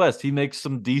Kanye West, he makes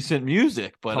some decent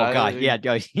music, but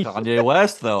Kanye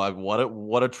West though,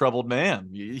 what a troubled man.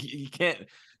 You can't.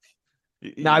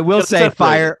 Now I will say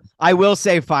fire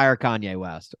Kanye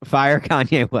West. Fire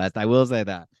Kanye West. I will say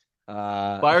that.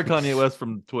 Fire Kanye West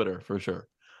from Twitter for sure.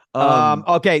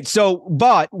 Okay, so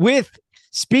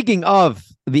speaking of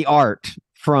the art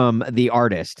from the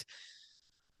artist's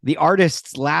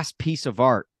last piece of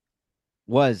art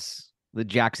was the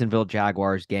Jacksonville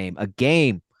Jaguars game, a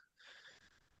game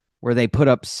where they put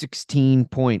up 16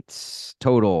 points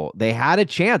total. They had a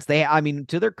chance.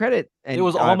 To their credit, and it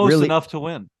was almost enough to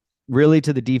win. Really,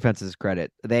 to the defense's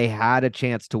credit, they had a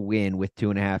chance to win with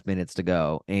 2.5 minutes to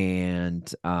go,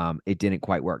 and it didn't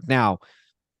quite work. Now,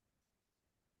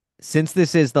 since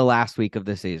this is the last week of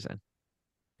the season,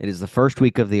 it is the first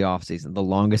week of the offseason, the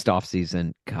longest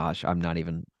offseason. Gosh, I'm not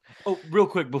even. Oh, real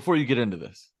quick before you get into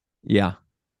this. Yeah.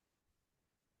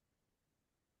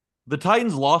 the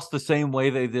Titans lost the same way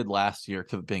they did last year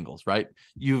to the Bengals, right?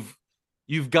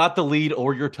 You've got the lead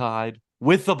or you're tied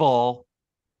with the ball.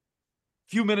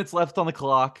 Few minutes left on the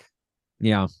clock.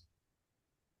 Yeah.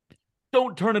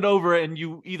 Don't turn it over and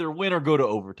you either win or go to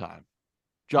overtime.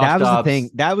 Josh That was Dobbs the thing.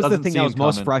 That was the doesn't thing see that was him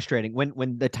most coming. frustrating.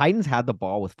 When the Titans had the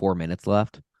ball with 4 minutes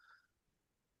left,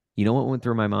 you know what went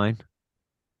through my mind?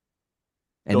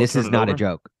 And Don't this turn is it not a over?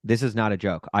 joke. This is not a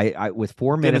joke. I with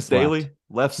 4 Dennis minutes Daly, left.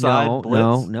 left side,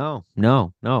 blitz.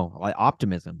 No. Like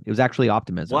optimism. It was actually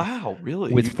optimism. Wow,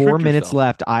 really? With You 4 tricked minutes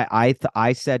yourself. left,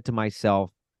 I said to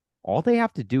myself, all they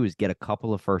have to do is get a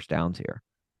couple of first downs here.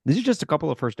 This is just a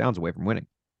couple of first downs away from winning.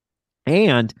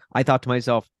 And I thought to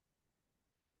myself,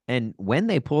 and when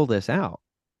they pull this out,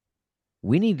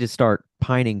 we need to start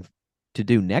pining to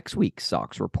do next week's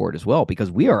Sox report as well, because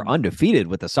we are undefeated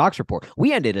with the Sox report.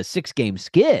 We ended a 6-game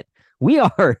skid. We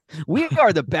are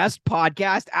the best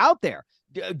podcast out there.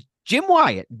 Jim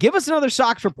Wyatt, give us another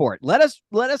Sox report. Let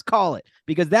us call it,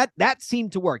 because that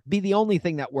seemed to work. Be the only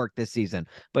thing that worked this season.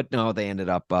 But no, they ended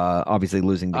up obviously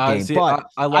losing the game. See, but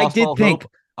I lost did all think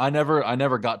hope. I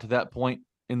never got to that point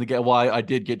in the game. Well, I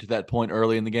did get to that point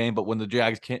early in the game, but when the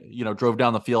Jags drove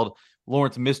down the field,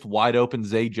 Lawrence missed wide open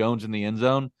Zay Jones in the end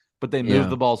zone, but they moved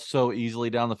the ball so easily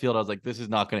down the field. I was like, this is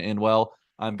not going to end well.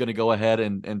 I'm going to go ahead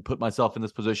and put myself in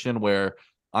this position where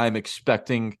I'm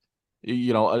expecting,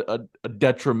 a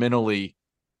detrimentally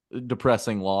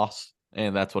depressing loss,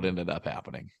 and that's what ended up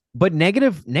happening. But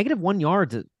negative 1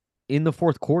 yards in the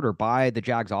fourth quarter by the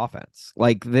Jags offense.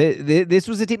 Like this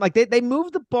was a team, like they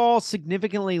moved the ball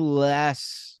significantly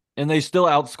less. And they still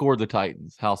outscored the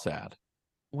Titans. How sad.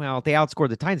 Well, they outscored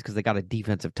the Titans because they got a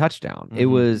defensive touchdown. It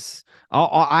Mhm. was,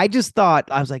 I just thought,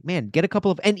 I was like, man, get a couple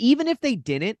of, and even if they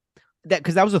didn't,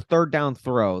 because that was a third down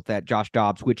throw that Josh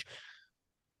Dobbs, which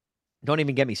don't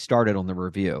even get me started on the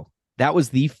review. That was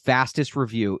the fastest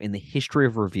review in the history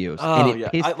of reviews. Oh, and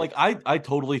yeah. I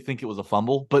totally think it was a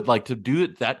fumble, but like to do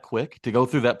it that quick, to go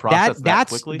through that process that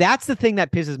quickly. That's the thing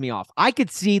that pisses me off. I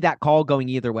could see that call going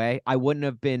either way. I wouldn't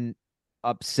have been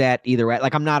upset either way.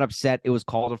 Like, I'm not upset it was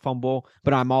called a fumble,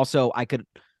 but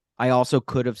I also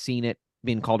could have seen it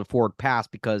being called a forward pass,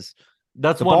 because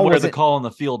That's the one ball where the wasn't- call on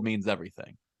the field means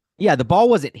everything. yeah, the ball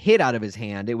wasn't hit out of his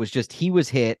hand. It was just he was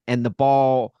hit and the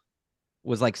ball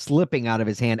was like slipping out of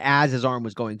his hand as his arm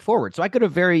was going forward. So I could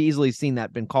have very easily seen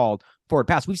that been called forward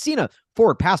pass. We've seen a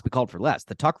forward pass be called for less.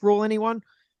 The tuck rule, anyone?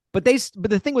 But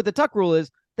the thing with the tuck rule is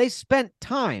they spent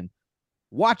time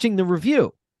watching the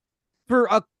review for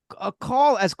a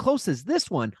call as close as this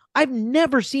one. I've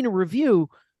never seen a review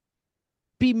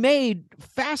be made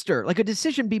faster, like a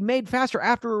decision be made faster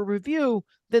after a review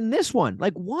than this one.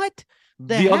 Like, what?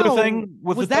 The other hell thing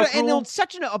with was the that, tuck and rule- on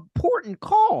such an important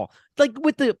call, like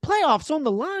with the playoffs on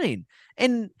the line.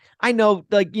 And I know,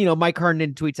 like, Mike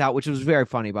Herndon tweets out, which was very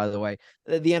funny, by the way.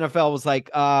 The NFL was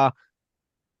like,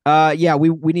 yeah,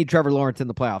 we need Trevor Lawrence in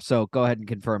the playoffs, so go ahead and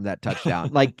confirm that touchdown.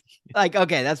 like,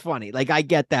 okay, that's funny. Like, I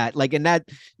get that. Like, and that,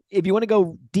 if you want to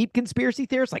go deep conspiracy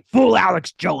theorists, like, fool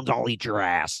Alex Jones, I'll eat your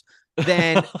ass.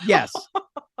 Then yes.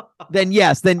 Then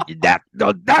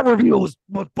that review was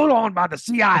put on by the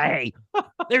CIA.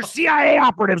 There's CIA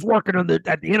operatives working at the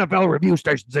NFL review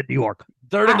stations in New York.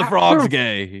 Third of the I have frogs proof.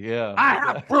 gay. Yeah. I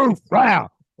have proof. Wow.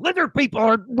 Lizard people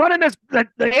are running the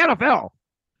NFL.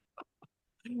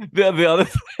 The other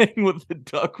thing with the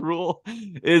duck rule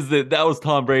is that was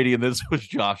Tom Brady and this was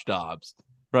Josh Dobbs,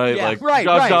 right? Yeah, like right,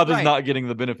 Josh right, Dobbs right. is not getting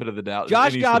the benefit of the doubt. in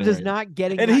Josh any Dobbs is scenario. not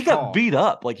getting and that he got call. beat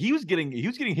up. Like he was getting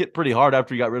hit pretty hard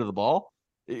after he got rid of the ball.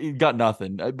 He got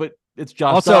nothing. But it's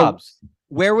Josh Also, Dobbs.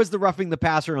 Where was the roughing the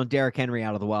passer on Derrick Henry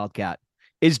out of the Wildcat?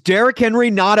 Is Derrick Henry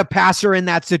not a passer in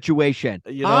that situation?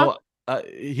 You Huh? know,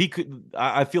 he could.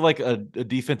 I feel like a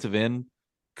defensive end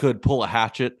could pull a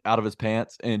hatchet out of his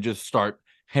pants and just start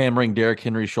hammering Derrick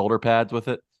Henry's shoulder pads with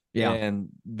it. Yeah. And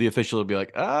the official would be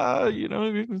like,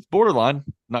 it's borderline.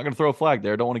 Not going to throw a flag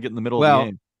there. Don't want to get in the middle of Well, the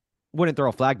game. Wouldn't throw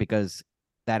a flag because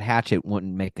that hatchet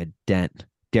wouldn't make a dent.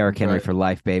 Derrick Henry Right. for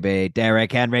life, baby.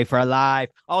 Derrick Henry for life.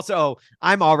 Also,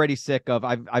 I'm already sick of,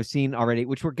 I've seen already,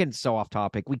 which we're getting so off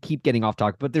topic. We keep getting off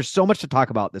topic, but there's so much to talk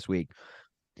about this week.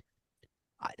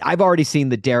 I've already seen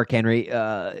the Derrick Henry.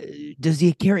 Does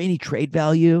he carry any trade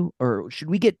value, or should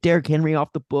we get Derrick Henry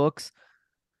off the books?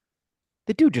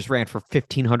 The dude just ran for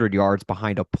 1,500 yards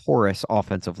behind a porous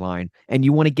offensive line, and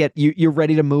you want to get you're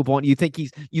ready to move on. You think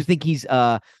he's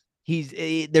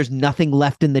there's nothing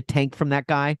left in the tank from that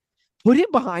guy. Put him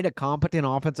behind a competent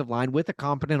offensive line with a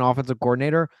competent offensive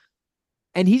coordinator,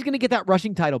 and he's going to get that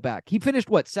rushing title back. He finished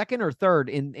second or third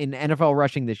in NFL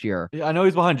rushing this year. Yeah, I know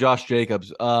he's behind Josh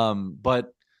Jacobs.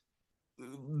 But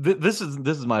this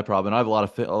is my problem. I have a lot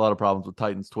of problems with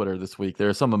Titans Twitter this week. There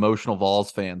are some emotional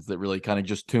Vols fans that really kind of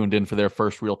just tuned in for their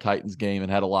first real Titans game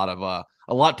and had a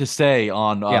lot to say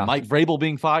on Mike Vrabel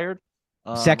being fired.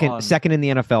 Second in the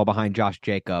NFL behind Josh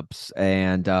Jacobs,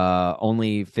 and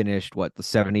only finished the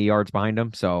 70 yards behind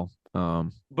him. So,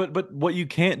 but what you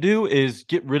can't do is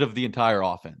get rid of the entire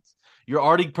offense. You're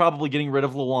already probably getting rid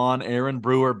of Lewan, Aaron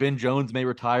Brewer, Ben Jones may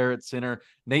retire at center.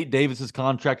 Nate Davis's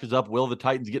contract is up. Will the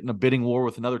Titans get in a bidding war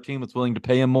with another team that's willing to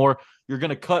pay him more? You're going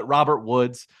to cut Robert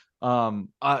Woods.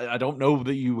 I don't know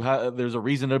that there's a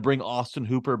reason to bring Austin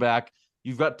Hooper back.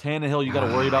 You've got Tannehill you got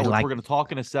to worry about, which we're going to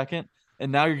talk in a second.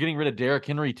 And now you're getting rid of Derrick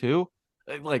Henry too.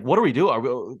 Like, what do we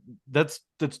do? That's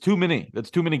too many.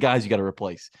 That's too many guys you got to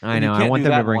replace. I know. I want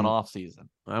them to bring one off season.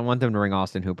 I want them to bring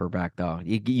Austin Hooper back though.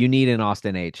 You need an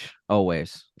Austin H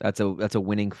always. That's a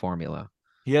winning formula.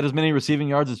 He had as many receiving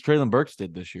yards as Treylon Burks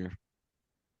did this year.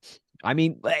 I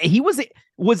mean, he was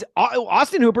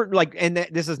Austin Hooper and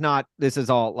this is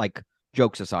all like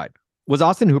jokes aside. Was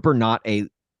Austin Hooper not a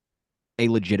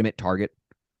legitimate target?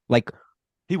 Like,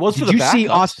 he was for the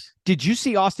backups. Did you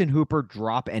see Austin Hooper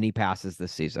drop any passes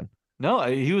this season? No,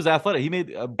 he was athletic. He made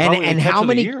and how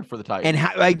many year for the Titans?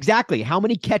 And exactly how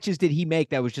many catches did he make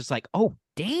that was just like, oh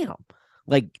damn!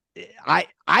 Like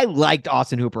I liked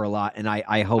Austin Hooper a lot, and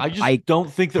I hope I don't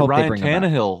think that Ryan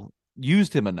Tannehill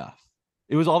used him enough.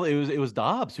 It was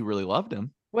Dobbs who really loved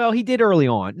him. Well, he did early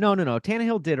on. No.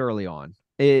 Tannehill did early on.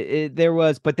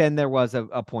 But then there was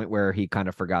a point where he kind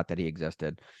of forgot that he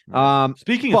existed.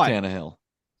 Speaking of Tannehill.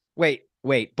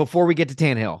 Wait, before we get to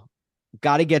Tannehill,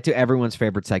 got to get to everyone's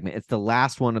favorite segment. It's the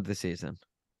last one of the season.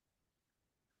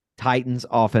 Titans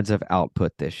offensive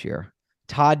output this year.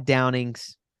 Todd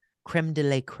Downing's creme de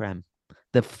la creme.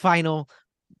 The final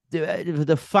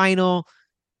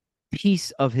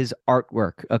piece of his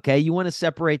artwork. Okay. You want to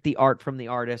separate the art from the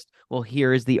artist? Well,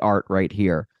 here is the art right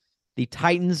here. The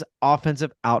Titans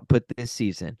offensive output this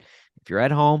season. If you're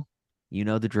at home, you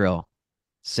know the drill.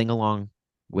 Sing along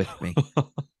with me.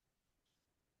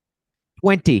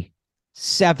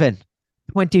 27,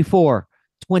 24,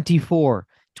 24,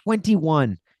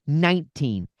 21,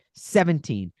 19,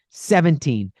 17,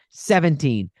 17,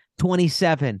 17,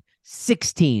 27,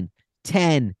 16,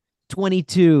 10,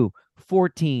 22,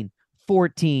 14,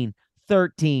 14,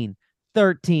 13,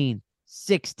 13,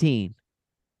 16.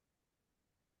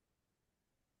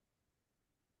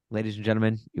 Ladies and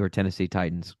gentlemen, your Tennessee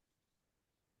Titans.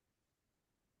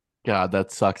 God,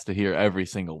 that sucks to hear every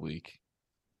single week.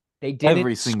 They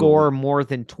didn't score more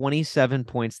than 27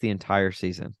 points the entire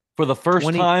season. For the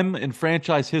first time in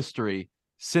franchise history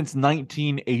since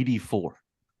 1984.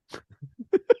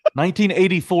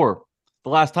 1984, the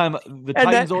last time the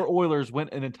Titans or Oilers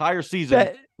went an entire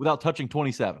season without touching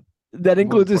 27. That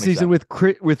includes a season with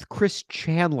Chris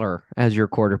Chandler as your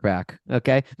quarterback.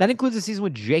 Okay, that includes a season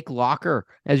with Jake Locker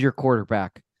as your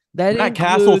quarterback. Matt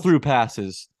Castle threw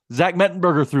passes. Zach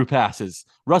Mettenberger threw passes.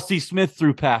 Rusty Smith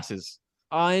threw passes.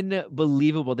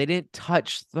 Unbelievable. They didn't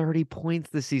touch 30 points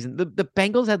this season. The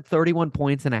Bengals had 31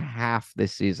 points and a half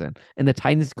this season, and the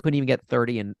Titans couldn't even get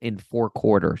 30 in 4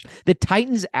 quarters. The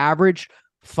Titans averaged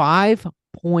 5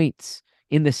 points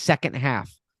in the second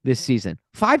half this season.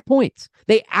 5 points.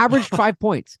 They averaged 5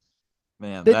 points.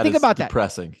 Man, think about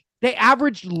depressing. That. They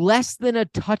averaged less than a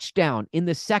touchdown in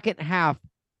the second half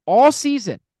all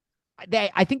season.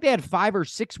 I think they had 5 or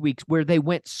 6 weeks where they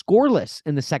went scoreless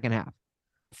in the second half.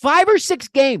 5 or 6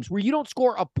 games where you don't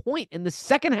score a point in the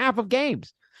second half of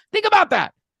games. Think about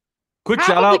that. Quick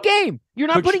shout out the game. You're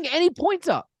not putting any points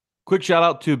up. Quick shout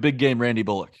out to big game Randy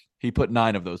Bullock. He put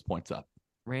 9 of those points up.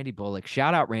 Randy Bullock.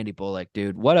 Shout out Randy Bullock,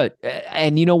 dude.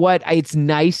 And you know what? It's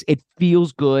nice. It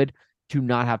feels good to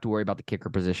not have to worry about the kicker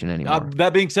position anymore.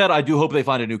 That being said, I do hope they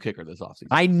find a new kicker this offseason.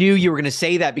 I knew you were going to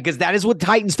say that because that is what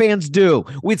Titans fans do.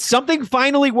 When something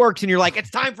finally works and you're like, it's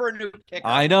time for a new kicker.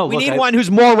 I know. We need one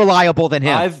who's more reliable than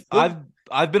him.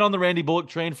 I've been on the Randy Bullock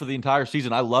train for the entire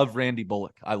season. I love Randy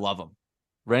Bullock. I love him.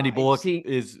 Randy Bullock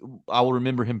I will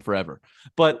remember him forever.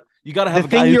 But you got to have a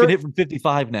guy who can hit from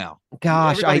 55 now.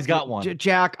 Gosh, everybody's got one.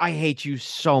 Jack, I hate you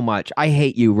so much. I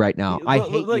hate you right now. I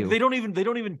hate you. They don't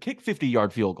even kick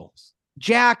 50-yard field goals.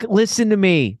 Jack, listen to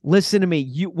me.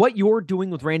 What you're doing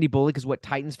with Randy Bullock is what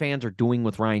Titans fans are doing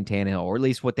with Ryan Tannehill, or at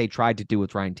least what they tried to do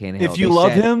with Ryan Tannehill. If you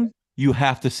love him, you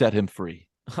have to set him free.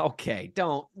 Okay,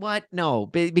 don't. What? No,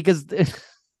 because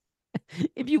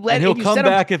if you let him, he'll come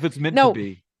back if it's meant to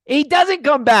be. He doesn't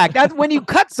come back. That's when you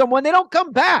cut someone, they don't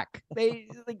come back.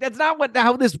 That's not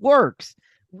how this works.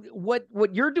 What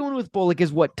you're doing with Bullock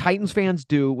is what Titans fans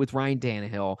do with Ryan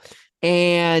Tannehill.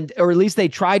 Or at least they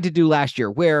tried to do last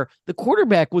year, where the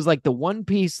quarterback was like the one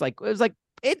piece, like it was like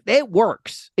it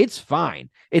works. It's fine.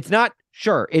 It's not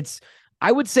sure.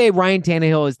 I would say Ryan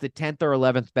Tannehill is the 10th or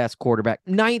 11th best quarterback,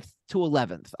 9th to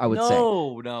 11th, I would say.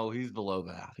 No, he's below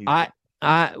that.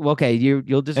 Okay,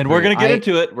 you'll disagree. And we're gonna get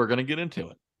into it. We're gonna get into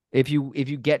it. If you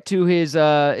get to his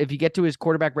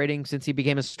quarterback rating since he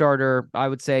became a starter, I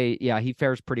would say he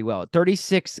fares pretty well.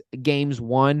 36 games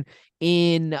won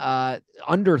in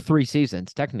under 3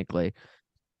 seasons technically,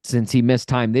 since he missed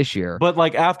time this year. But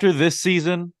like after this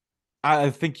season, I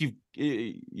think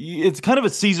it's kind of a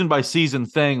season by season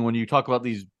thing when you talk about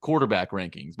these quarterback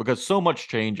rankings because so much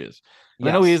changes. And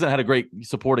I know he hasn't had a great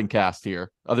supporting cast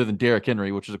here, other than Derrick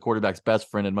Henry, which is a quarterback's best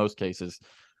friend in most cases.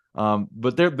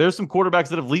 But there's some quarterbacks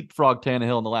that have leapfrogged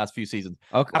Tannehill in the last few seasons.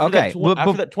 After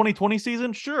that 2020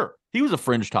 season, sure, he was a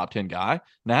fringe top 10 guy.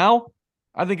 Now,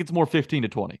 I think it's more 15 to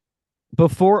 20.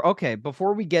 Before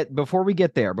we get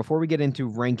into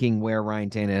ranking where Ryan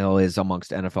Tannehill is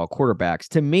amongst NFL quarterbacks,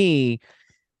 to me,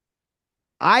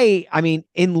 I mean,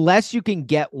 unless you can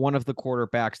get one of the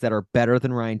quarterbacks that are better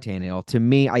than Ryan Tannehill, to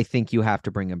me, I think you have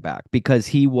to bring him back because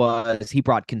he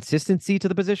brought consistency to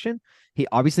the position. He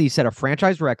set a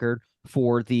franchise record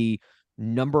for the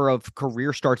number of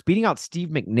career starts, beating out Steve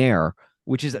McNair,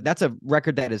 that's a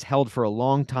record that is held for a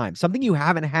long time. Something you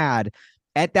haven't had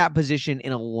at that position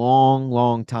in a long,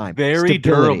 long time. Very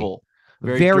durable.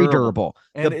 Very durable.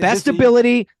 And the best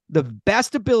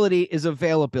ability is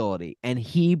availability. And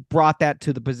he brought that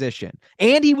to the position.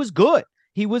 And he was good.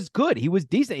 He was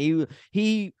decent.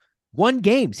 He won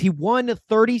games. He won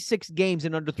 36 games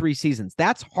in under 3 seasons.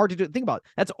 That's hard to do. Think about it.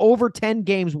 That's over 10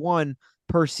 games won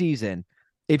per season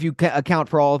if you account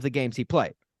for all of the games he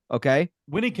played. Okay.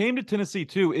 When he came to Tennessee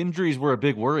too, injuries were a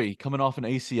big worry coming off an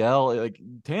ACL. Like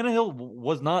Tannehill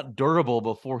was not durable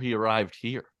before he arrived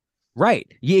here. Right.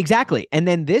 Yeah, exactly. And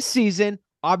then this season,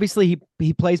 obviously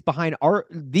he plays behind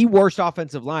the worst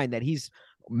offensive line that he's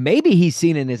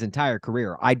seen in his entire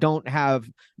career. I don't have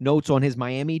notes on his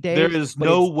Miami days. There is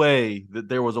no way that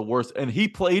there was a worse, and he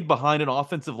played behind an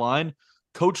offensive line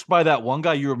coached by that one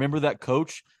guy. You remember that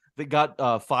coach that got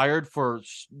fired for, a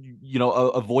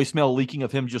voicemail leaking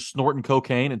of him just snorting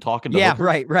cocaine and talking to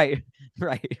hookers?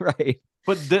 Right.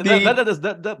 But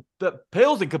that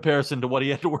pales in comparison to what he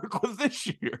had to work with this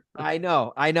year. I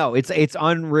know. It's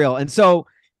unreal. And so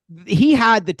he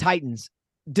had the Titans,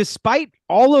 despite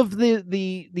all of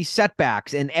the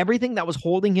setbacks and everything that was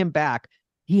holding him back,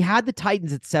 he had the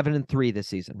Titans at 7-3 this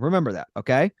season. Remember that,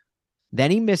 okay?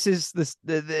 Then he misses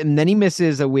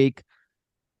a week.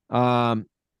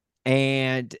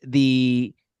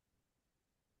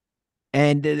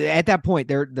 And at that point,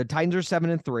 the Titans are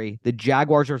 7-3. The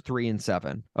Jaguars are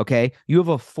 3-7. Okay, you have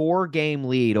a 4-game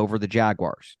lead over the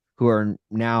Jaguars, who are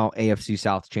now AFC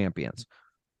South champions.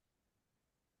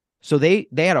 So they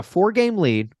had a 4-game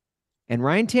lead, and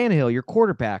Ryan Tannehill, your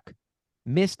quarterback,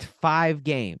 missed 5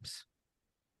 games.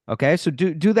 Okay, so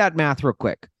do that math real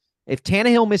quick. If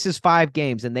Tannehill misses 5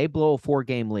 games and they blow a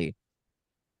 4-game lead,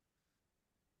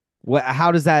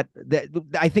 how does that?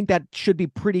 I think that should be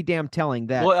pretty damn telling.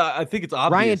 That I think it's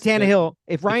obvious. Ryan Tannehill,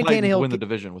 if Ryan Tannehill win the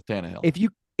division with Tannehill,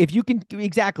 if you can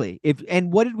exactly.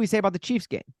 And what did we say about the Chiefs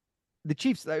game? The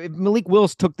Chiefs, if Malik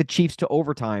Willis took the Chiefs to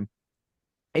overtime.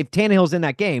 If Tannehill's in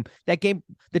that game,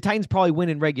 the Titans probably win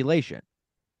in regulation.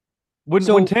 When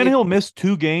Tannehill missed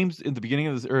 2 games in the beginning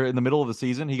of or in the middle of the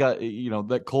season, he got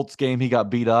that Colts game he got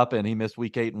beat up and he missed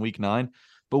week 8 and week 9.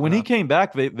 But when he came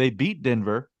back, they beat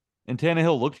Denver. And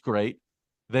Tannehill looked great.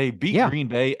 They beat Green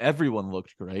Bay. Everyone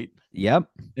looked great. Yep.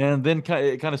 And then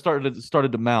it kind of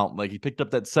started to mount. Like he picked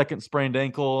up that second sprained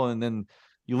ankle, and then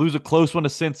you lose a close one to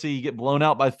Cincy. You get blown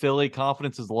out by Philly.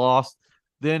 Confidence is lost.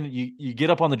 Then you get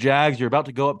up on the Jags. You're about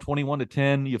to go up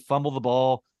 21-10. You fumble the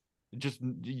ball.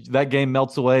 That game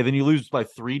melts away. Then you lose by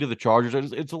 3 to the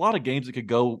Chargers. It's a lot of games that could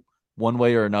go one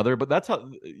way or another. But that's how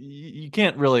you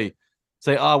can't really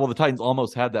say, the Titans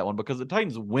almost had that one, because the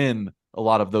Titans win a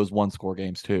lot of those 1-score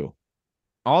games too.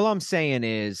 All I'm saying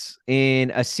is,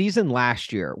 in a season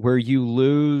last year where you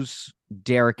lose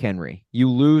Derrick Henry, you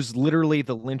lose literally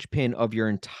the linchpin of your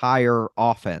entire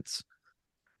offense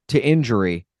to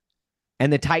injury,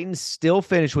 and the Titans still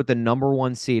finish with the number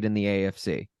 1 seed in the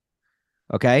AFC.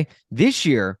 Okay? This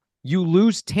year, you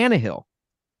lose Tannehill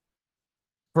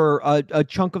for a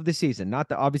chunk of the season.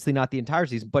 Obviously not the entire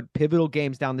season, but pivotal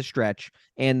games down the stretch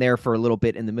and there for a little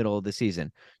bit in the middle of the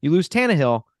season. You lose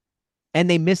Tannehill, and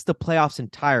they missed the playoffs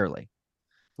entirely.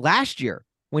 Last year,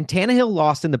 when Tannehill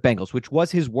lost in the Bengals, which was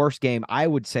his worst game, I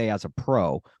would say, as a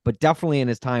pro, but definitely in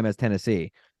his time as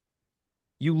Tennessee,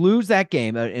 you lose that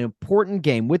game, an important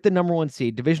game with the number 1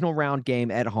 seed, divisional round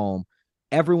game at home.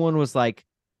 Everyone was like,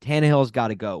 Tannehill's got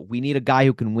to go. We need a guy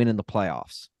who can win in the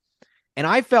playoffs. And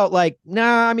I felt like,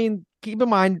 nah, I mean, keep in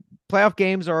mind, playoff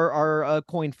games are a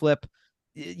coin flip.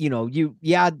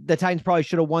 The Titans probably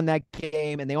should have won that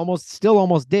game, and they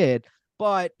almost did.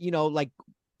 But, like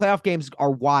playoff games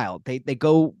are wild. They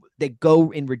go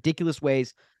in ridiculous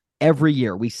ways every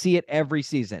year. We see it every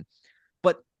season.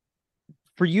 But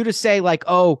for you to say like,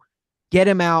 oh, get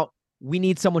him out, we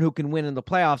need someone who can win in the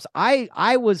playoffs.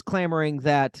 I was clamoring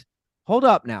that, hold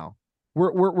up now.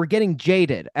 We're getting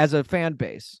jaded as a fan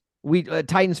base. We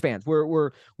Titans fans,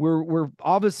 we're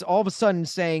all of a sudden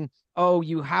saying, oh,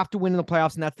 you have to win in the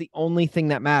playoffs, and that's the only thing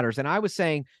that matters. And I was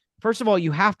saying, first of all,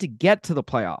 you have to get to the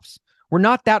playoffs. We're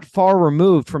not that far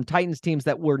removed from Titans teams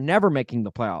that were never making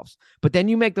the playoffs. But then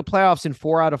you make the playoffs in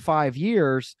 4 out of 5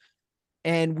 years,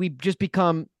 and we just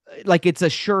become like it's a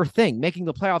sure thing. Making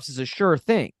the playoffs is a sure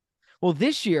thing. Well,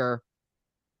 this year,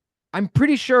 I'm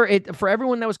pretty sure for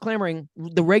everyone that was clamoring,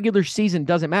 the regular season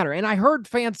doesn't matter. And I heard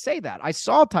fans say that. I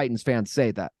saw Titans fans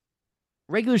say that.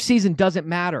 Regular season doesn't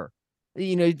matter.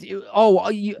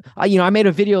 I made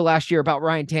a video last year about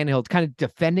Ryan Tannehill, kind of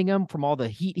defending him from all the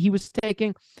heat he was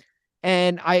taking.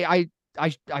 And I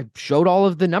showed all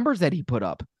of the numbers that he put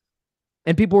up.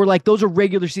 And people were like, those are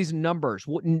regular season numbers.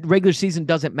 Regular season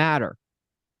doesn't matter.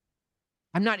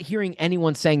 I'm not hearing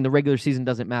anyone saying the regular season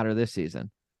doesn't matter this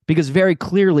season, because very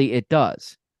clearly it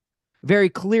does. Very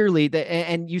clearly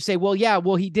and you say,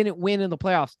 he didn't win in the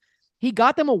playoffs. He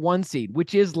got them a 1 seed,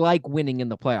 which is like winning in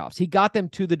the playoffs. He got them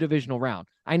to the divisional round.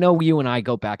 I know you and I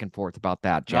go back and forth about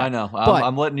that, Jack. I know.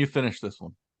 I'm letting you finish this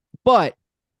one. But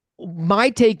my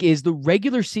take is the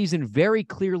regular season very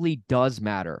clearly does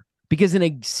matter, because in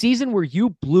a season where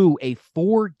you blew a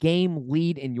 4-game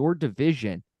lead in your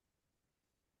division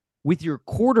with your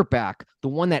quarterback, the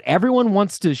one that everyone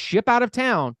wants to ship out of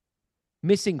town,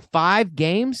 missing 5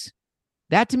 games,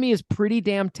 that to me is pretty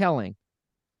damn telling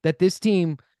that this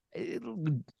team,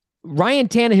 Ryan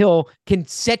Tannehill, can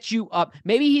set you up.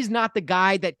 Maybe he's not the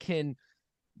guy that can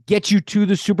get you to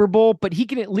the Super Bowl, but he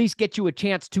can at least get you a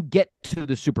chance to get to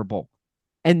the Super Bowl.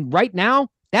 And right now,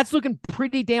 that's looking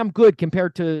pretty damn good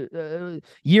compared to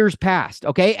years past,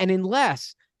 okay? And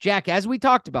unless, Jack, as we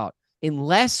talked about,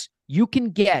 unless you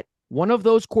can get one of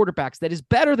those quarterbacks that is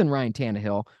better than Ryan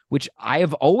Tannehill, which I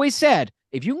have always said,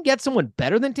 if you can get someone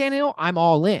better than Tannehill, I'm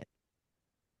all in.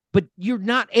 But you're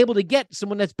not able to get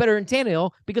someone that's better than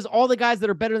Tannehill because all the guys that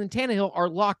are better than Tannehill are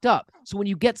locked up. So when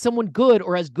you get someone good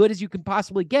or as good as you can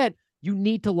possibly get, you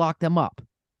need to lock them up.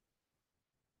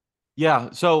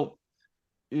 Yeah, so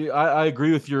I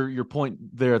agree with your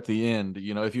point there at the end.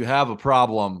 If you have a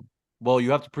problem, well,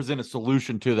 you have to present a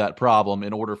solution to that problem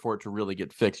in order for it to really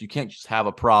get fixed. You can't just have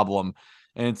a problem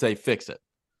and say, fix it.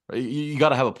 You got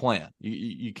to have a plan.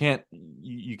 You can't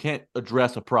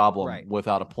address a problem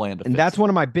without a plan to fix it. And that's one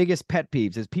of my biggest pet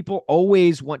peeves is people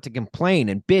always want to complain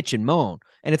and bitch and moan.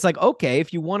 And it's like, okay,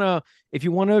 if you want to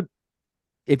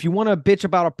bitch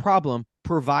about a problem,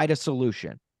 provide a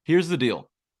solution. Here's the deal.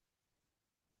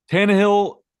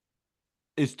 Tannehill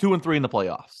is 2-3 in the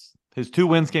playoffs. His 2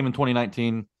 wins came in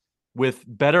 2019 with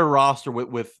better roster,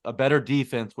 with a better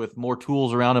defense, with more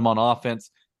tools around him on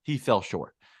offense. He fell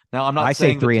short. Now, I'm not I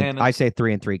saying I say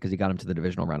 3-3 because he got him to the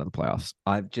divisional round of the playoffs.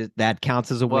 That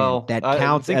counts as a win. That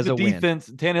counts as a win.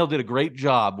 Tannehill did a great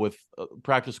job with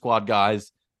practice squad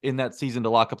guys in that season to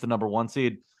lock up the number 1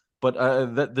 seed. But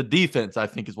the defense, I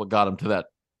think, is what got him to that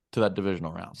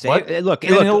divisional round.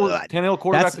 Tannehill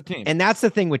quarterback the team. And that's the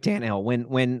thing with Tannehill.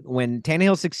 When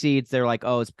Tannehill succeeds, they're like,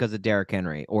 oh, it's because of Derrick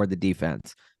Henry or the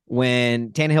defense.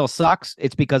 When Tannehill sucks,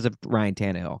 it's because of Ryan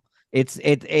Tannehill. It's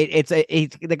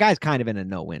the guy's kind of in a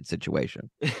no-win situation.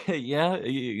 Yeah,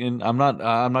 and I'm not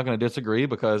going to disagree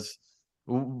because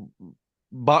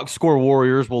box score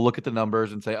warriors will look at the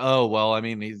numbers and say, "Oh, well, I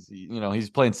mean, he's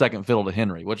playing second fiddle to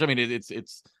Henry," which I mean,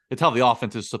 it's how the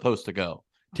offense is supposed to go.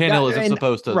 Tannehill isn't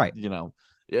supposed to, right.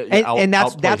 And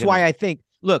that's why I think,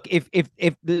 look, if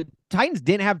the Titans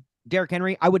didn't have Derrick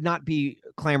Henry, I would not be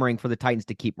clamoring for the Titans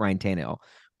to keep Ryan Tannehill.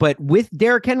 But with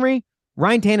Derrick Henry,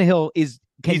 Ryan Tannehill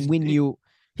can win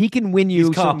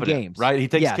you some games. Right? He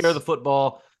takes care of the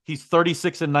football. He's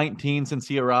 36-19 since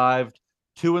he arrived,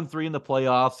 2-3 in the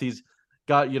playoffs. He's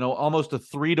got, almost a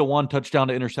 3-to-1 touchdown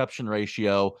to interception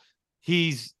ratio.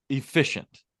 He's efficient.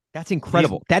 That's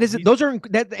incredible.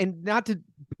 And not to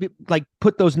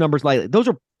put those numbers lightly. Those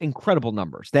are incredible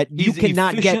numbers that you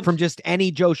cannot get from just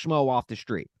any Joe Schmo off the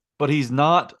street. But he's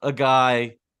not a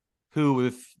guy who,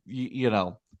 if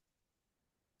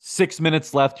 6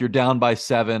 minutes left, you're down by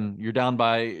 7, you're down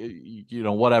by,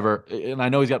 whatever. And I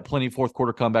know he's got plenty of fourth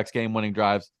quarter comebacks, game-winning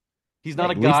drives. He's not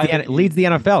a guy that leads the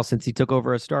NFL since he took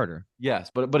over as starter.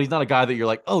 Yes, but he's not a guy that you're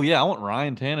like, oh yeah, I want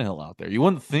Ryan Tannehill out there. You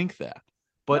wouldn't think that.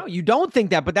 But no, you don't think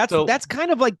that, but So- that's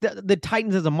kind of like the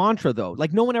Titans as a mantra, though.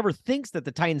 Like no one ever thinks that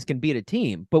the Titans can beat a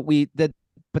team, but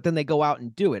then they go out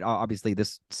and do it. Obviously,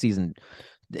 this season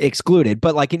excluded,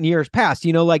 but like in years past,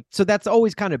 like so that's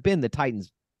always kind of been the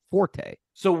Titans' forte.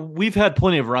 So we've had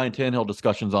plenty of Ryan Tannehill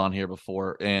discussions on here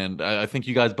before, and I think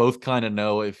you guys both kind of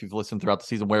know, if you've listened throughout the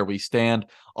season, where we stand.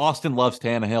 Austin loves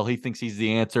Tannehill. He thinks he's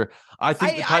the answer. I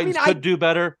think the Titans could do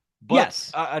better, but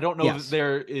yes. I don't know Yes. that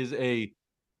there is a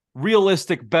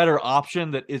realistic better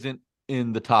option that isn't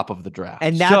in the top of the draft.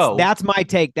 And that's my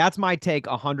take. That's my take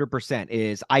 100%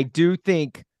 is I do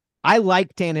think I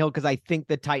like Tannehill because I think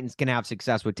the Titans can have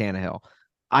success with Tannehill.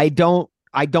 I don't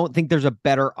think there's a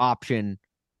better option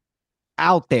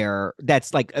out there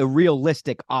that's like a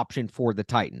realistic option for the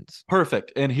Titans.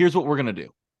 Perfect. And here's what we're going to do.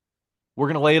 We're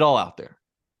going to lay it all out there.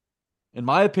 In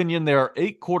my opinion, there are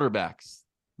 8 quarterbacks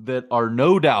that are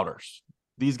no doubters.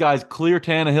 These guys clear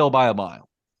Tannehill by a mile.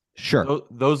 Sure.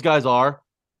 Those guys are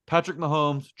Patrick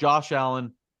Mahomes, Josh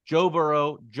Allen, Joe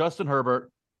Burrow, Justin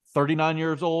Herbert, 39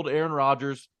 years old Aaron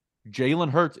Rodgers, Jalen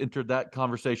Hurts entered that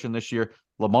conversation this year,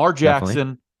 Lamar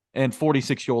Jackson, and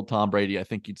 46-year-old Tom Brady. I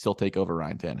think you'd still take over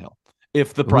Ryan Tannehill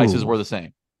if the prices were the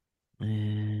same.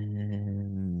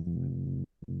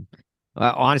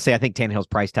 Honestly, I think Tannehill's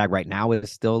price tag right now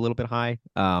is still a little bit high.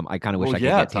 I kind of wish I could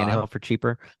get Tannehill for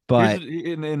cheaper. But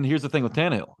here's the thing with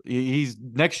Tannehill. He's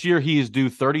next year he is due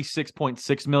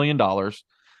 $36.6 million.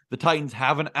 The Titans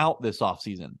have an out this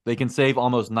offseason. They can save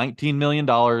almost $19 million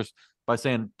by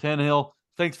saying, Tannehill,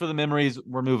 thanks for the memories.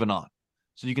 We're moving on.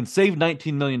 So you can save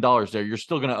 $19 million there. You're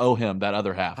still going to owe him that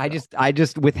other half. I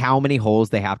just with how many holes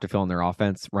they have to fill in their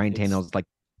offense, Ryan Tannehill's like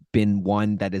been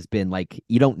one that has been like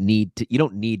you don't need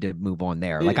to move on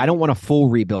there. Like I don't want a full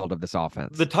rebuild of this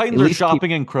offense. The Titans are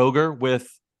shopping in Kroger with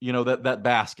that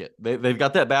basket. They've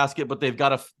got that basket, but they've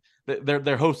got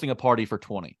they're hosting a party for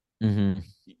 20. Mm-hmm.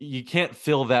 You can't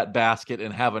fill that basket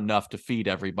and have enough to feed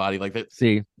everybody. Like that.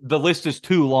 See, the list is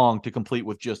too long to complete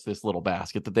with just this little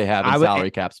basket that they have in salary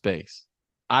cap space.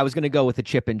 I was going to go with the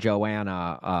Chip and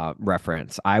Joanna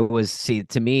reference.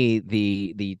 To me,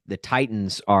 the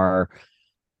Titans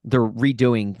they're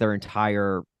redoing their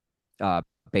entire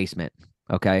basement.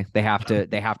 Okay. They have to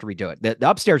redo it. The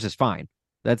upstairs is fine.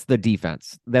 That's the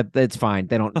defense. That's fine.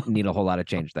 They don't need a whole lot of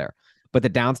change there. But the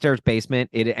downstairs basement,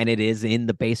 it is in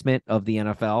the basement of the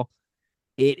NFL.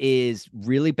 It is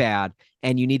really bad,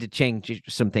 and you need to change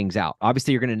some things out.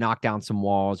 Obviously, you're going to knock down some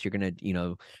walls. You're going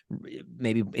to,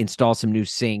 maybe install some new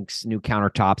sinks, new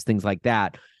countertops, things like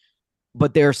that.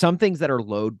 But there are some things that are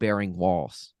load-bearing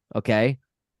walls, okay?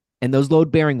 And those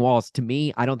load-bearing walls, to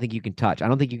me, I don't think you can touch. I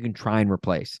don't think you can try and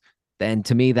replace. And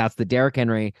to me, that's the Derrick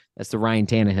Henry, that's the Ryan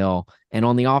Tannehill. And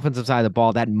on the offensive side of the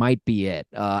ball, that might be it.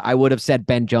 I would have said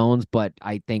Ben Jones, but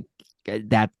I think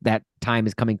that time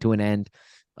is coming to an end.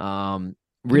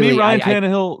 Really, Ryan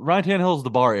Tannehill is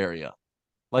the bar area.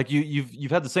 Like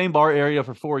you've had the same bar area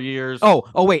for 4 years. Oh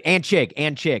wait, and Chig.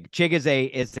 Chig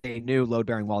is a new load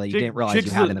bearing wall that you didn't realize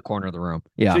you had in the corner of the room.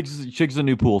 Yeah, Chig's a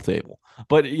new pool table.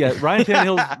 But yeah, Ryan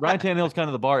Tannehill's kind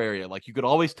of the bar area. Like you could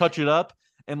always touch it up,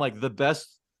 and like the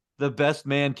best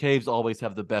man caves always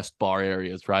have the best bar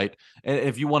areas, right? And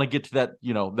if you want to get to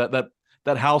that,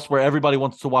 that house where everybody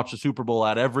wants to watch the Super Bowl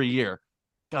at every year,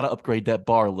 got to upgrade that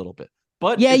bar a little bit.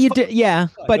 But yeah, you do. Yeah,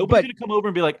 but nobody's gonna come over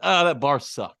and be like, that bar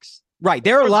sucks. Right.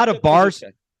 There are a lot of bars.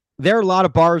 There are a lot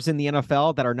of bars in the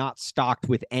NFL that are not stocked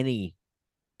with any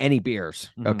beers.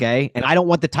 Okay. And I don't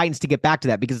want the Titans to get back to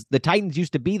that because the Titans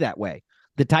used to be that way.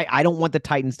 I don't want the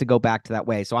Titans to go back to that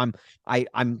way. So I'm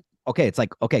okay. It's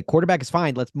like, okay, quarterback is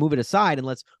fine. Let's move it aside and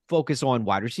let's focus on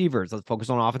wide receivers. Let's focus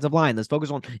on offensive line. Let's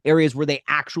focus on areas where they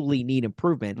actually need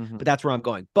improvement. But that's where I'm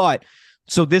going. But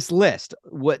so this list,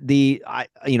 Patrick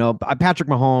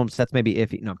Mahomes, that's maybe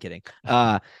iffy. No, I'm kidding.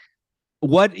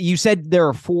 What you said,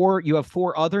 you have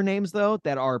 4 other names though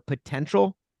that are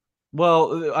potential.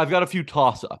 Well, I've got a few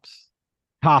toss-ups.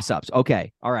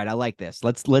 Okay. All right. I like this.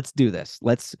 Let's do this.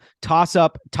 Let's toss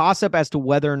up as to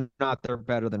whether or not they're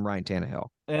better than Ryan Tannehill.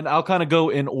 And I'll kind of go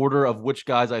in order of which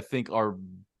guys I think are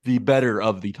the better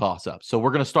of the toss-ups. So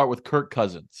we're going to start with Kirk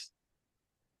Cousins.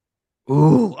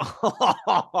 Ooh,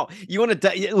 you want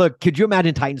to look? Could you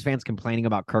imagine Titans fans complaining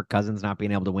about Kirk Cousins not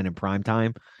being able to win in prime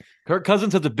time? Kirk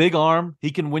Cousins has a big arm.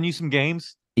 He can win you some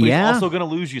games. But he's also going to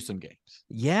lose you some games.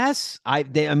 Yes, I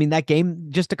mean that game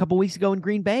just a couple weeks ago in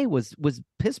Green Bay was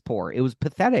piss poor. It was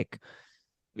pathetic.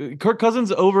 Kirk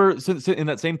Cousins since in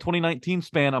that same 2019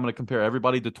 span. I'm going to compare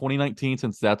everybody to 2019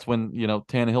 since that's when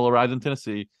Tannehill arrived in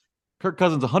Tennessee. Kirk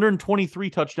Cousins 123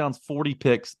 touchdowns, 40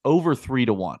 picks, over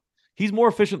 3-1. He's more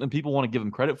efficient than people want to give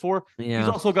him credit for. Yeah. He's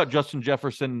also got Justin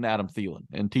Jefferson and Adam Thielen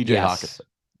and TJ Hawkinson.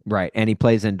 Right. And he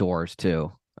plays indoors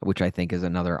too, which I think is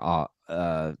another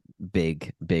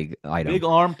big item. Big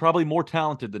arm, probably more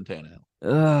talented than Tannehill.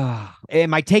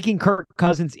 Am I taking Kirk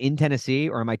Cousins in Tennessee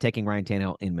or am I taking Ryan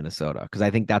Tannehill in Minnesota? Because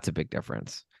I think that's a big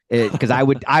difference. Because I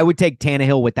would take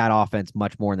Tannehill with that offense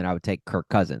much more than I would take Kirk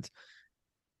Cousins.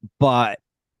 But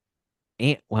I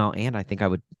think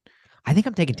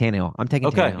I'm taking Tannehill. I'm taking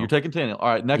Okay, Tannehill. you're taking Tannehill. All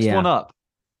right, next Yeah. one up.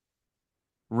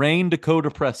 Rain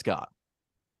Dakota Prescott.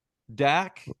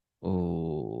 Dak,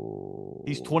 Oh,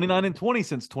 he's 29-20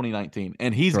 since 2019,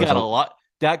 and he's Throws got a- a lot.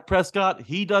 Dak Prescott,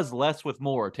 he does less with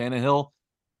more. Tannehill,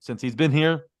 since he's been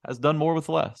here, has done more with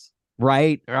less.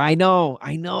 right. I know.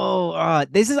 We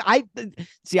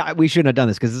shouldn't have done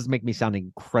this because this is making me sound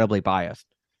incredibly biased.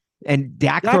 And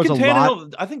Dak Dak throws and a lot.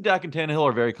 Tannehill, I think Dak and Tannehill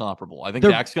are very comparable. I think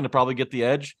They're- Dak's going to probably get the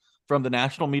edge from the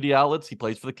national media outlets. He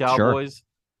plays for the Cowboys.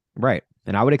 Right.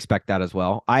 And I would expect that as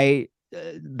well. They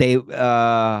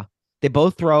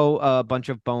both throw a bunch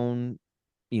of bone,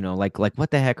 like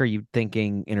what the heck are you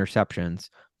thinking interceptions?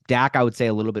 Dak, I would say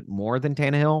a little bit more than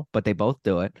Tannehill, but they both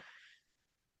do it.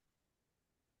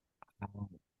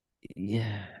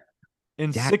 Yeah.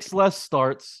 In Dak- 6 less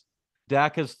starts,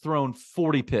 Dak has thrown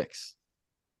 40 picks.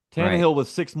 Right. Tannehill with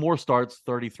 6 more starts,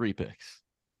 33 picks.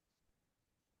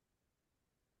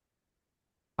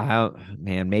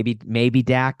 Maybe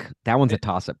Dak. That one's a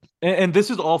toss up. And this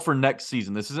is all for next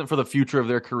season. This isn't for the future of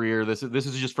their career. This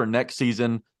is just for next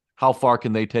season. How far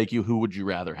can they take you? Who would you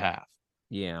rather have?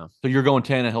 Yeah. So you're going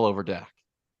Tannehill over Dak.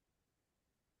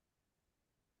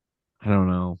 I don't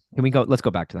know. Let's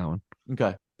go back to that one.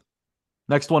 Okay.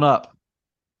 Next one up.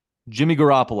 Jimmy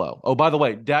Garoppolo. Oh, by the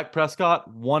way, Dak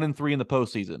Prescott, 1-3 in the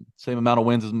postseason. Same amount of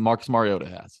wins as Marcus Mariota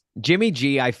has. Jimmy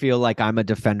G, I feel like I'm a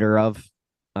defender of.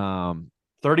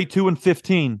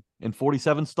 32-15 in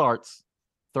 47 starts.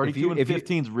 32 if you-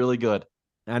 15 is really good.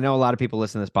 I know a lot of people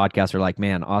listening to this podcast are like,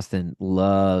 man, Austin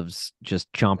loves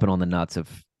just chomping on the nuts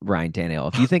of Ryan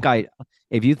Tannehill. If you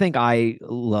think I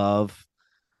love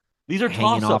These are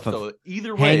hanging toss-ups, off of- though.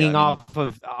 Either way. hanging off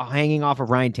of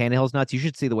Ryan Tannehill's nuts, you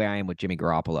should see the way I am with Jimmy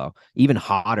Garoppolo. Even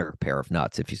hotter pair of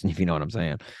nuts, if you know what I'm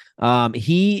saying.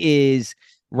 He is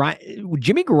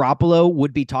Jimmy Garoppolo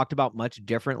would be talked about much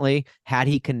differently had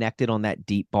he connected on that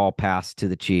deep ball pass to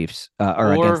the Chiefs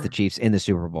or against the Chiefs in the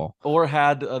Super Bowl. Or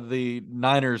had the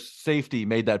Niners safety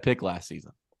made that pick last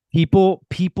season.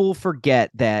 People forget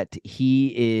that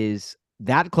he is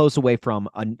that close away from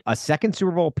a second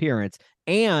Super Bowl appearance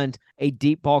and a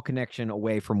deep ball connection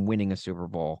away from winning a Super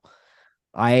Bowl.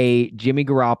 Jimmy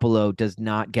Garoppolo does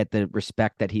not get the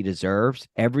respect that he deserves.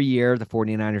 Every year the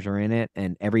 49ers are in it,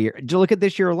 and every year, just look at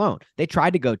this year alone. They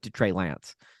tried to go to Trey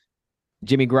Lance.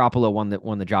 Jimmy Garoppolo won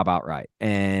the job outright.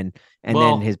 And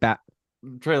then his back.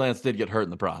 Trey Lance did get hurt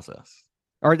in the process.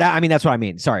 Or that, I mean, that's what I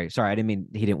mean. Sorry. I didn't mean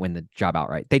he didn't win the job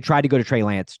outright. They tried to go to Trey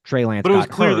Lance. Trey Lance, but it was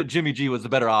got clear hurt. that Jimmy G was the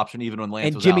better option, even when Lance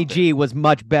And was Jimmy out there. G was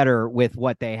much better with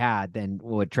what they had than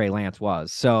what Trey Lance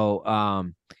was. So,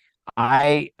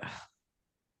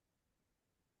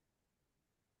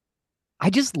 I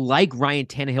just like Ryan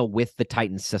Tannehill with the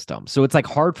Titans system. So it's like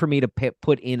hard for me to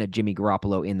put in a Jimmy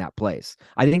Garoppolo in that place.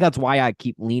 I think that's why I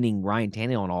keep leaning Ryan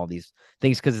Tannehill on all these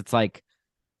things, because it's like,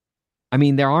 I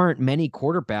mean, there aren't many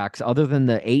quarterbacks other than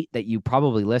the 8 that you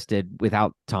probably listed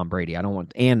without Tom Brady. I don't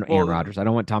want Aaron Rodgers. I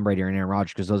don't want Tom Brady or Aaron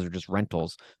Rodgers because those are just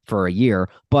rentals for a year.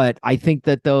 But I think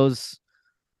that those,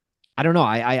 I don't know.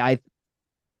 I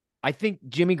think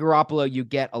Jimmy Garoppolo, you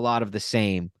get a lot of the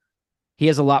same. He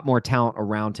has a lot more talent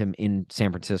around him in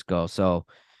San Francisco. So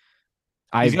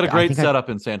He's got a great setup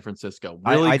in San Francisco.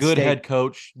 Really good head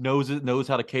coach, knows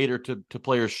how to cater to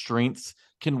players' strengths,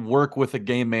 can work with a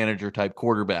game manager type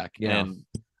quarterback. Yeah. And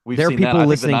we've There are seen people that. I think the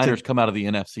listening to- Niners come out of the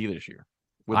NFC this year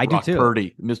with I do Brock too.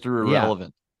 Purdy, Mr.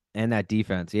 Irrelevant. And that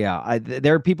defense. Yeah.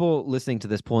 There are people listening to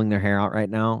this pulling their hair out right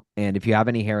now. And if you have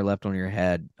any hair left on your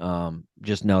head,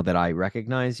 just know that I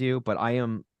recognize you. But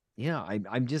I'm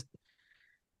just,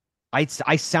 I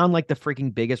sound like the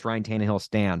freaking biggest Ryan Tannehill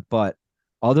stan, but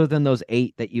other than those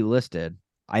 8 that you listed,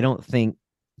 I don't think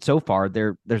so far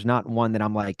there's not one that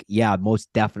I'm like, yeah,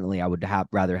 most definitely I would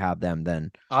rather have them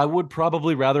than. I would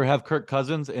probably rather have Kirk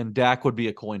Cousins, and Dak would be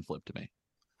a coin flip to me.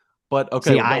 But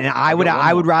okay, See, I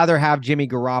would rather have Jimmy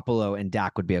Garoppolo, and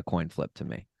Dak would be a coin flip to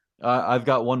me. I've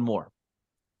got one more,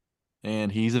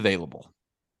 and he's available.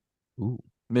 Ooh.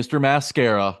 Mr.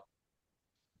 Mascara.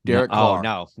 Derek Carr.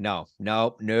 Nope.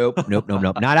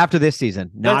 Not after this season.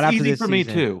 Not That's after easy this for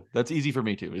season. me too. That's easy for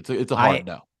me too. It's a hard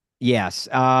no. Yes.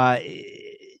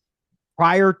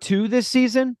 Prior to this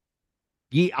season,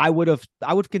 I would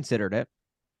have considered it.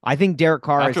 I think Derek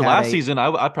Carr After last season,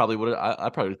 I probably would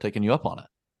have taken you up on it.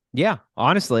 Yeah,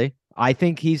 honestly, I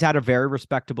think he's had a very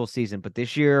respectable season, but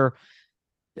this year,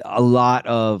 a lot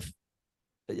of,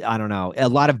 I don't know, a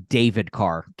lot of David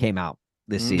Carr came out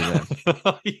this season.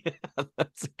 Yeah,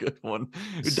 that's a good one.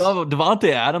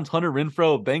 Devontae Adams, Hunter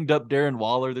Renfrow, banged up Darren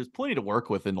Waller. There's plenty to work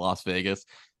with in Las Vegas.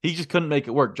 He just couldn't make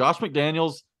it work. Josh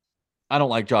McDaniels, I don't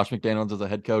like Josh McDaniels as a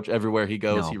head coach. Everywhere he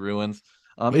goes, No. he ruins.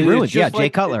 He ruins. Yeah, Jay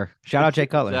Cutler. Shout out Jay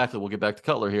Cutler. Exactly. We'll get back to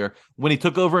Cutler here. When he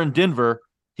took over in Denver,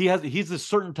 he's a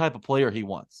certain type of player he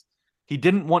wants. He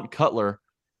didn't want Cutler.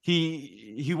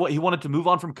 He wanted to move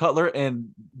on from Cutler and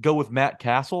go with Matt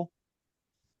Castle.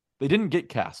 They didn't get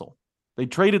Castle. They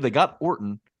got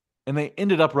Orton, and they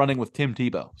ended up running with Tim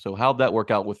Tebow. So how'd that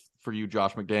work out for you,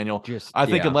 Josh McDaniel? I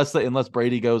think unless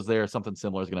Brady goes there, something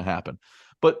similar is going to happen.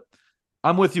 But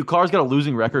I'm with you. Carr's got a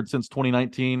losing record since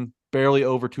 2019, barely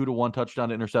over 2-to-1 touchdown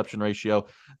to interception ratio.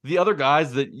 The other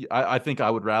guys that I think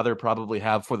I would rather probably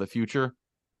have for the future,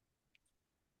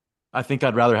 I think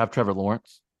I'd rather have Trevor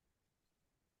Lawrence.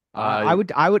 I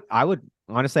would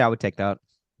honestly, I would take that.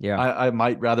 Yeah. I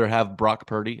might rather have Brock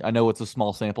Purdy. I know it's a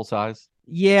small sample size.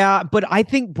 Yeah, but I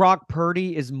think Brock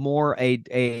Purdy is more a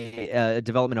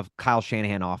development of Kyle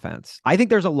Shanahan offense. I think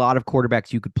there's a lot of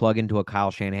quarterbacks you could plug into a Kyle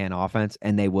Shanahan offense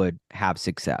and they would have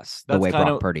success the way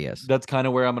Brock Purdy is. That's kind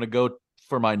of where I'm going to go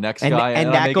for my next guy.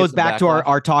 And that goes back to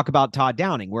our talk about Todd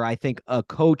Downing, where I think a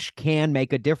coach can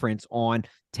make a difference on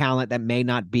talent that may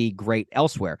not be great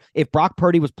elsewhere. If Brock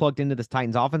Purdy was plugged into this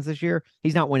Titans offense this year,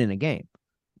 he's not winning a game.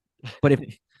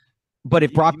 But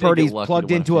if Brock Purdy's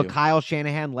plugged into a Kyle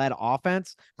Shanahan-led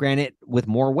offense, granted with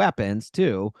more weapons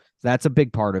too, that's a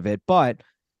big part of it. But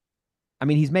I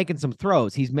mean, he's making some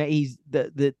throws. He's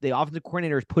the offensive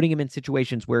coordinator is putting him in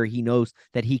situations where he knows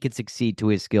that he could succeed to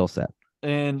his skill set.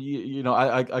 And you know,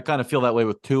 I kind of feel that way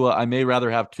with Tua. I may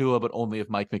rather have Tua, but only if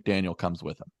Mike McDaniel comes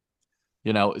with him.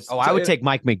 You know, I would take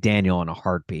Mike McDaniel in a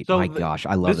heartbeat. My gosh,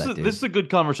 I love that dude. This is a good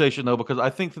conversation though, because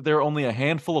I think that there are only a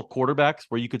handful of quarterbacks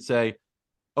where you could say,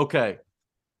 okay,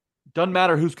 doesn't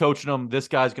matter who's coaching him. This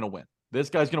guy's going to win. This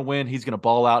guy's going to win. He's going to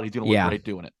ball out. He's going to look great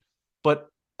doing it. But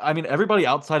I mean, everybody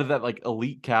outside of that like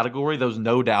elite category, those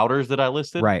no doubters that I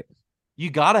listed, right? You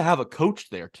got to have a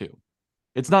coach there too.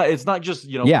 It's not just,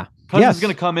 you know, Cousins is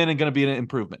going to come in and going to be an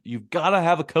improvement. You've got to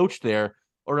have a coach there,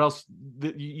 or else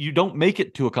you don't make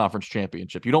it to a conference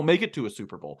championship. You don't make it to a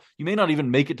Super Bowl. You may not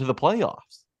even make it to the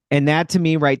playoffs. And that to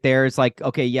me right there is like,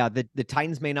 okay, yeah, the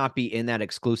Titans may not be in that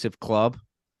exclusive club,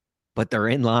 but they're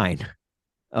in line.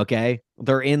 Okay.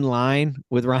 They're in line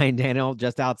with Ryan Tannehill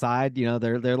just outside. You know,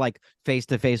 they're like face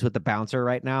to face with the bouncer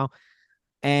right now.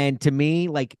 And to me,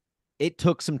 like, it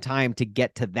took some time to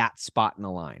get to that spot in the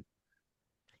line.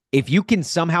 If you can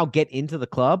somehow get into the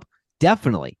club,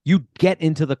 definitely you get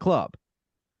into the club.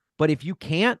 But if you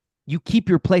can't, you keep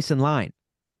your place in line.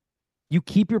 You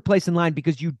keep your place in line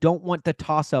because you don't want the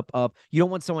toss up of, you don't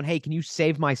want someone, hey, can you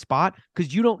save my spot?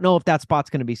 Because you don't know if that spot's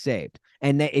going to be saved.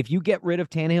 And if you get rid of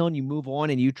Tannehill and you move on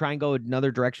and you try and go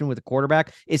another direction with a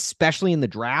quarterback, especially in the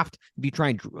draft, if you try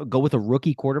and go with a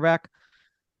rookie quarterback,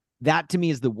 that to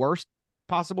me is the worst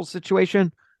possible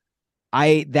situation.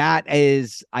 I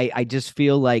just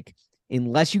feel like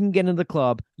unless you can get into the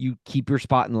club, you keep your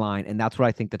spot in line. And that's what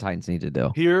I think the Titans need to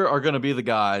do. Here are going to be the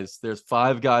guys. There's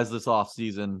 5 guys this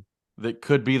offseason that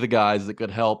could be the guys that could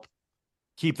help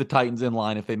keep the Titans in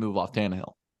line if they move off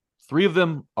Tannehill. 3 of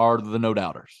them are the no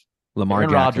doubters.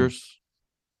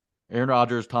 Aaron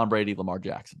Rodgers, Tom Brady, Lamar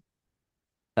Jackson.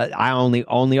 I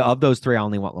only of those 3, I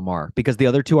only want Lamar because the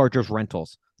other 2 are just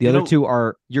rentals. The other 2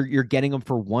 are you're getting them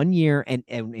for 1 year, and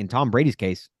in Tom Brady's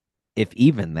case, if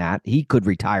even that, he could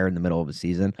retire in the middle of a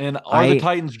season. And are the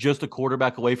Titans just a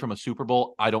quarterback away from a Super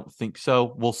Bowl? I don't think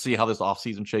so. We'll see how this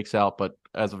offseason shakes out, but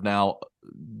as of now,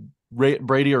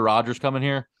 Brady or Rodgers coming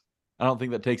here, I don't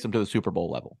think that takes them to the Super Bowl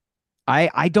level.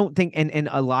 I don't think, and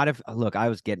a lot of, look, I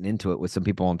was getting into it with some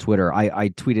people on Twitter. I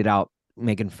tweeted out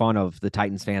making fun of the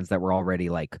Titans fans that were already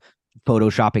like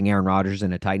photoshopping Aaron Rodgers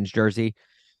in a Titans jersey.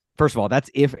 First of all, that's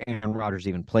if Aaron Rodgers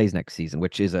even plays next season,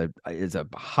 which is a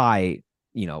high,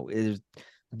 you know,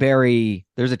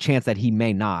 there's a chance that he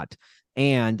may not.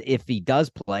 And if he does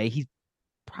play, he's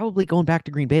probably going back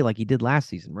to Green Bay like he did last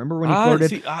season. Remember when he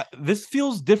flirted? This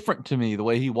feels different to me, the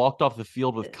way he walked off the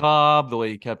field with Cobb, the way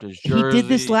he kept his jersey. He did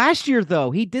this last year,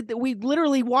 though. He did that. We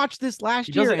literally watched this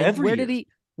last year.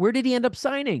 Where did he end up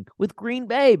signing? With Green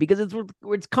Bay, because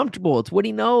it's comfortable. It's what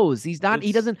he knows. He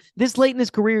doesn't this late in his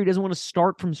career, he doesn't want to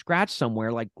start from scratch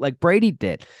somewhere like Brady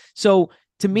did. So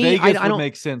to me, Vegas I don't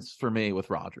make sense for me with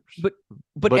Rodgers. But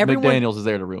McDaniels is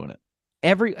there to ruin it.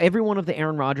 Every one of the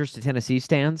Aaron Rodgers to Tennessee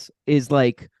stands is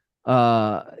like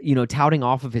touting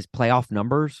off of his playoff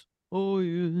numbers. Oh,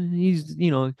 he's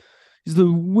he's the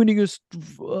winningest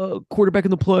quarterback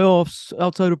in the playoffs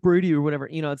outside of Brady or whatever.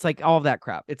 It's like all of that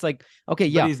crap. It's like, okay,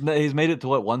 But yeah, he's made it to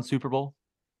what, one Super Bowl?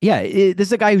 yeah. This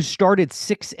is a guy who started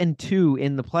 6-2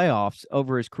 in the playoffs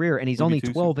over his career, and he's Maybe only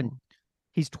two 12 Super and Bowls.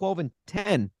 he's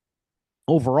 12-10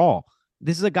 overall.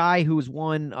 This is a guy who's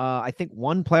won, I think,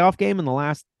 one playoff game in the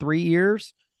last 3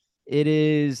 years.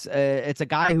 It's a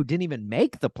guy who didn't even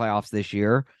make the playoffs this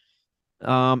year.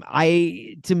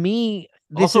 To me,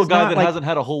 this Also, a is guy not that like, hasn't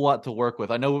had a whole lot to work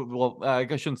with. I know. Well, I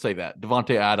shouldn't say that.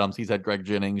 Devontae Adams. He's had Greg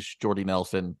Jennings, Jordy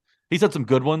Nelson. He's had some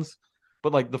good ones,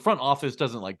 but like the front office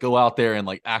doesn't like go out there and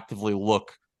like actively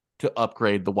look to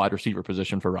upgrade the wide receiver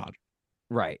position for Rod.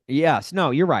 right. Yes, no,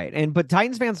 you're right. But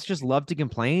Titans fans just love to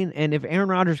complain. And if Aaron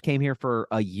Rodgers came here for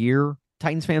a year,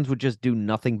 Titans fans would just do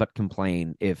nothing but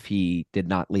complain if he did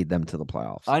not lead them to the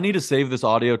playoffs. I need to save this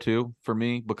audio too for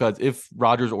me because if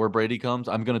Rodgers or Brady comes,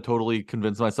 I'm going to totally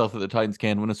convince myself that the Titans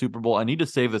can win a Super Bowl. I need to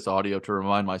save this audio to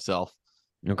remind myself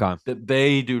Okay. that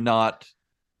they do not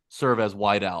serve as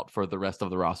wideout for the rest of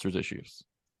the roster's issues.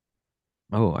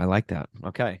 Oh, I like that.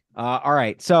 Okay. All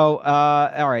right. So,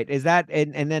 all right. Is that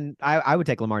and then I would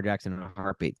take Lamar Jackson in a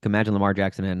heartbeat. Imagine Lamar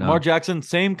Jackson and Lamar Jackson,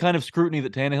 same kind of scrutiny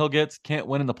that Tannehill gets, can't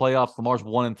win in the playoffs. Lamar's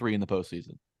 1-3 in the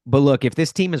postseason. But look, if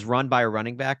this team is run by a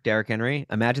running back, Derrick Henry,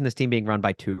 imagine this team being run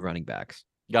by 2 running backs.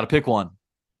 You got to pick one.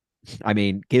 I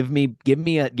mean, give me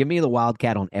the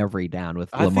Wildcat on every down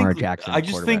with Lamar Jackson. I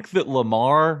just think that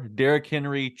Lamar, Derrick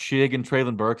Henry, Chig, and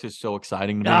Traylon Burks is so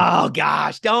exciting to me. Oh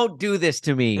gosh, don't do this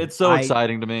to me. It's so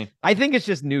exciting to me. I think it's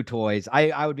just new toys.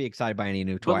 I would be excited by any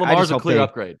new toy. But Lamar's a clear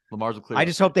upgrade. I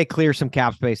just hope they clear some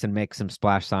cap space and make some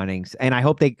splash signings. And I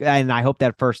hope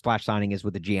that first splash signing is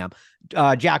with the GM.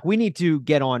 Jack, we need to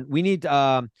get on. We need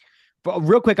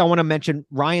real quick. I want to mention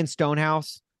Ryan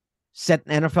Stonehouse set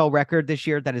an NFL record this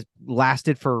year that has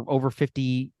lasted for over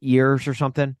 50 years or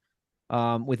something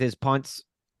with his punts.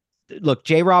 Look,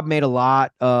 J-Rob made a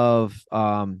lot of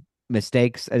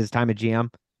mistakes at his time at GM.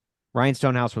 Ryan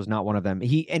Stonehouse was not one of them. Let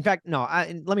me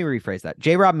rephrase that.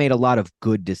 J-Rob made a lot of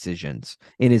good decisions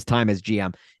in his time as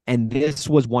GM, and this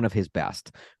was one of his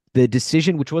best. The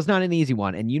decision, which was not an easy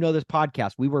one, and this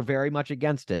podcast, we were very much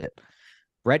against it.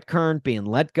 Brett Kern being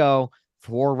let go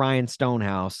for Ryan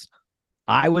Stonehouse.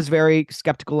 I was very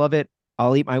skeptical of it.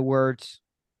 I'll eat my words.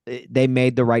 They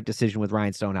made the right decision with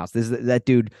Ryan Stonehouse. That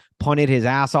dude punted his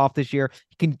ass off this year.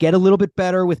 He can get a little bit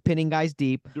better with pinning guys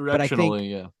deep. But I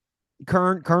think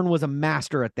Kern was a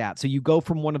master at that. So you go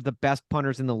from one of the best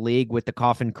punters in the league with the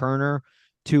Coffin Kerner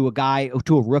to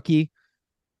a rookie.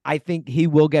 I think he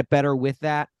will get better with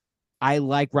that. I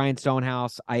like Ryan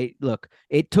Stonehouse.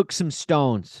 It took some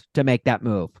stones to make that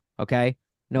move. Okay.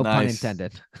 No pun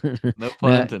intended. No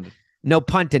pun intended. No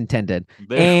pun intended.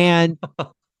 And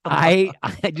I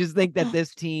just think that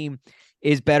this team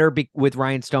is better with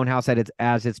Ryan Stonehouse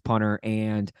as its punter.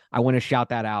 And I want to shout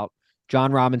that out.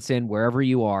 John Robinson, wherever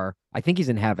you are, I think he's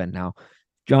in heaven now.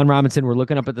 John Robinson, we're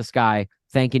looking up at the sky,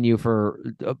 thanking you for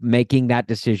making that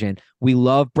decision. We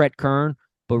love Brett Kern,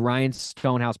 but Ryan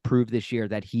Stonehouse proved this year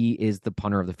that he is the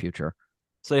punter of the future.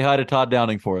 Say hi to Todd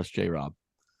Downing for us, J-Rob.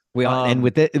 And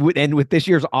with this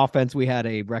year's offense, we had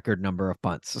a record number of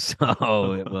punts.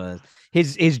 So it was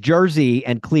his jersey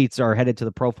and cleats are headed to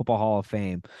the Pro Football Hall of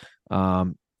Fame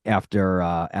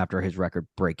after his record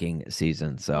breaking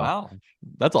season. So wow,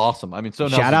 that's awesome. I mean, so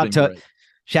shout out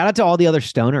to all the other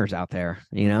stoners out there.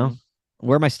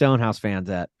 Where are my Stonehouse fans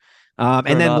at?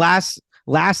 And then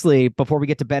lastly, before we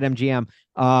get to BetMGM,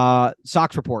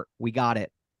 Sox report, we got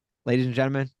it, ladies and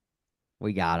gentlemen,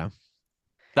 we got him.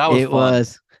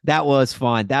 That was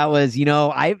fun. That was,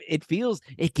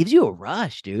 it gives you a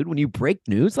rush, dude, when you break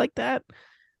news like that.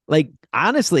 Like,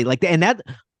 honestly, and that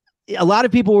a lot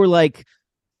of people were like,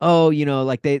 oh,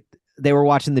 like they were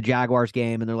watching the Jaguars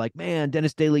game and they're like, man,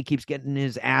 Dennis Daly keeps getting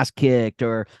his ass kicked,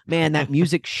 or man, that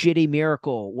music shitty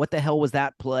Miracle. What the hell was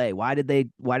that play? Why did they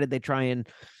try and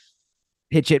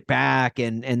pitch it back?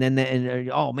 And then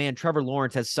oh man, Trevor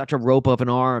Lawrence has such a rope of an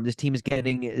arm. This team is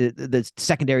getting the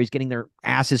secondary is getting their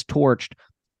asses torched.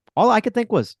 All I could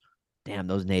think was, damn,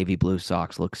 those navy blue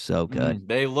socks look so good.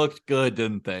 They looked good,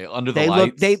 didn't they? Under the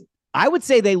lights. I would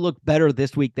say they look better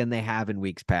this week than they have in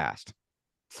weeks past.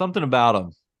 Something about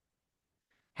them.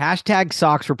 Hashtag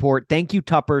Sox report. Thank you,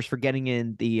 Tuppers, for getting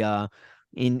in the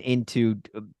into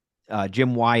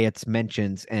Jim Wyatt's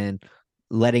mentions and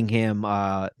letting him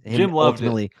Jim loved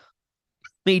it.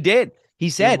 He did. He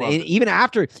said even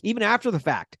after the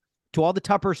fact, to all the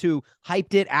Tuppers who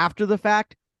hyped it after the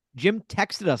fact, Jim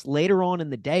texted us later on in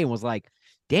the day and was like,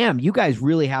 damn, you guys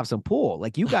really have some pull.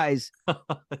 Like you guys,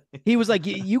 he was like,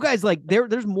 you guys, like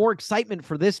there's more excitement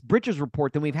for this Bridges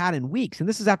report than we've had in weeks. And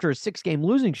this is after a 6-game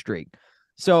losing streak.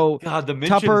 So God, the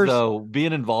mentions Tuppers, though,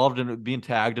 being involved and being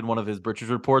tagged in one of his Bridges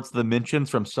reports, the mentions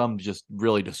from some just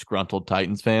really disgruntled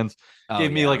Titans fans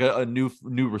gave me like a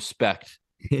new respect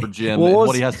for Jim and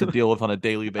what he has to deal with on a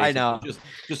daily basis. I know.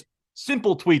 Just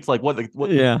simple tweets like what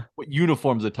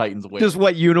uniforms the Titans wear. Just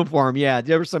what uniform. Yeah.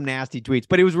 There were some nasty tweets,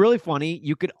 but it was really funny.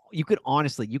 You could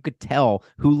honestly, you could tell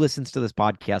who listens to this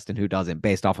podcast and who doesn't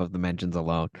based off of the mentions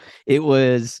alone.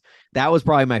 That was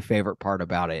probably my favorite part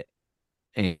about it.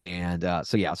 And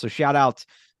so shout out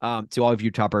to all of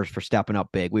you Tuppers for stepping up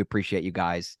big. We appreciate you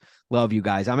guys. Love you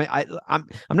guys. I mean, I'm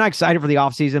not excited for the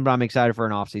off season, but I'm excited for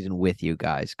an off season with you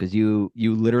guys because you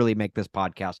literally make this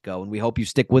podcast go, and we hope you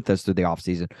stick with us through the off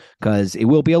season because it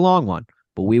will be a long one,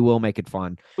 but we will make it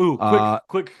fun. Ooh,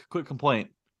 quick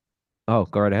complaint. Oh,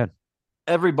 go right ahead.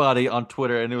 Everybody on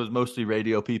Twitter, and it was mostly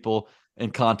radio people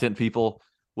and content people,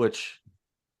 which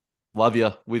love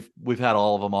you. We've had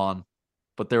all of them on,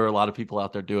 but there are a lot of people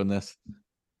out there doing this.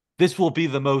 This will be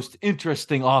the most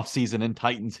interesting offseason in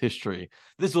Titans history.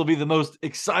 This will be the most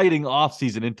exciting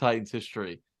offseason in Titans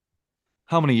history.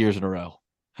 How many years in a row?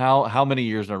 How many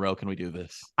years in a row can we do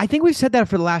this? I think we've said that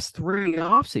for the last 3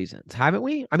 off seasons, haven't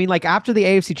we? I mean, like after the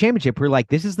AFC Championship, we're like,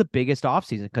 this is the biggest off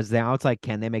season because now it's like,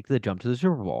 can they make the jump to the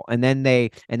Super Bowl? And then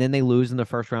they lose in the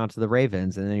first round to the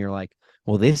Ravens, and then you're like,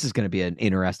 well, this is going to be an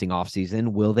interesting off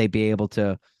season. Will they be able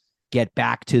to get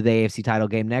back to the AFC title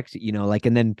game next?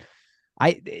 And then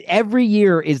every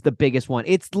year is the biggest one.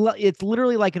 It's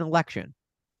literally like an election.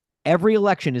 Every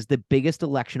election is the biggest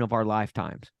election of our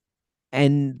lifetimes,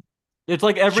 and it's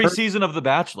like every season of The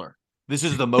Bachelor. This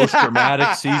is the most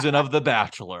dramatic season of The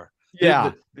Bachelor.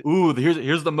 Yeah.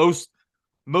 Here's the most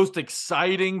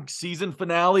exciting season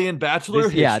finale in Bachelor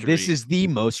history. Yeah, this is the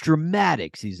most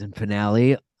dramatic season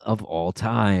finale of all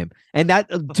time. And that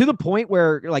to the point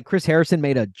where like Chris Harrison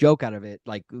made a joke out of it.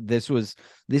 Like this is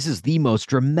the most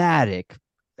dramatic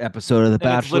episode of The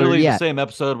Bachelor. It's literally the same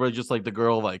episode where just like the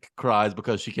girl like cries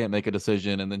because she can't make a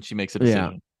decision and then she makes a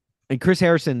decision. Yeah. And Chris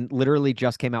Harrison literally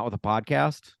just came out with a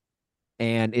podcast,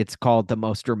 and it's called The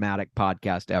Most Dramatic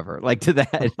Podcast Ever. Like to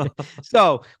that.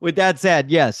 So with that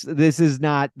said, yes, this is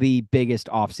not the biggest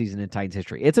offseason in Titans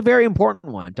history. It's a very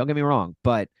important one. Don't get me wrong.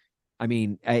 But I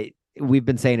mean, we've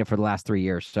been saying it for the last 3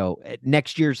 years. So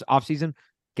next year's offseason,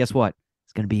 guess what?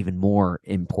 It's going to be even more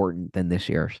important than this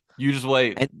year's. You just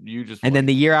wait. And then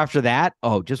the year after that,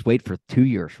 just wait for 2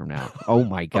 years from now. Oh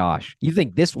my gosh. You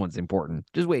think this one's important?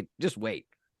 Just wait.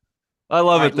 I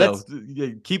love it though.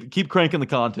 Keep cranking the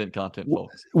content,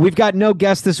 folks. We've got no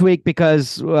guest this week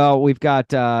because we've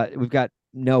got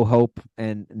no hope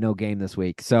and no game this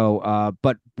week. So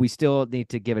but we still need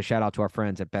to give a shout out to our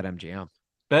friends at BetMGM.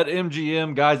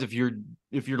 BetMGM, guys, if you're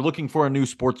looking for a new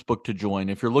sports book to join,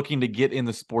 if you're looking to get in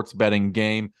the sports betting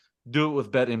game, do it with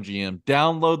BetMGM.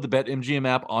 Download the BetMGM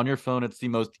app on your phone. It's the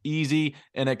most easy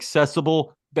and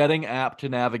accessible betting app to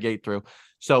navigate through.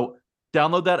 So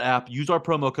download that app, use our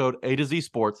promo code A to Z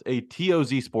Sports,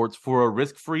 ATOZ Sports, for a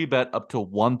risk-free bet up to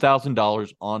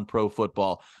 $1,000 on pro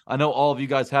football. I know all of you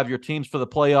guys have your teams for the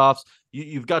playoffs.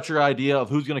 You've got your idea of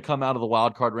who's going to come out of the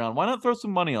wild card round. Why not throw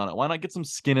some money on it? Why not get some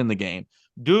skin in the game?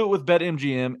 Do it with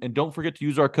BetMGM, and don't forget to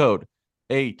use our code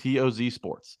ATOZ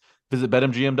Sports. Visit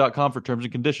BetMGM.com for terms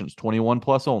and conditions. 21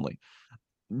 plus only.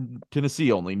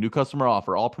 Tennessee only. New customer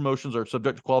offer. All promotions are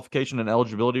subject to qualification and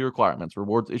eligibility requirements.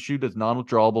 Rewards issued as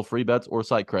non-withdrawable free bets or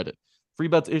site credit. Free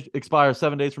bets expire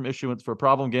 7 days from issuance. For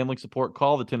problem gambling support,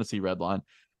 call the Tennessee Red Line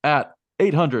at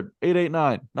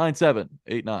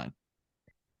 800-889-9789.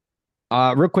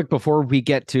 Real quick before we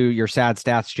get to your sad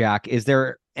stats, Jack, is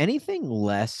there anything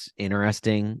less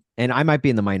interesting? And I might be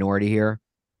in the minority here,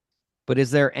 but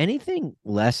is there anything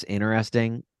less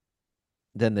interesting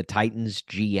than the Titans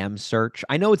GM search?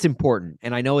 I know it's important,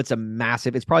 and I know it's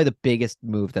it's probably the biggest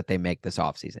move that they make this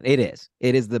offseason.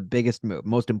 It is the biggest move,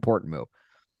 most important move.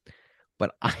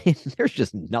 But there's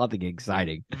just nothing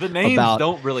exciting. The names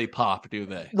don't really pop, do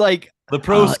they? Like the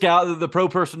pro scout, the pro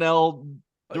personnel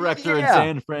director in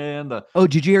San Fran.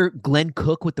 Did you hear Glenn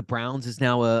Cook with the Browns is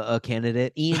now a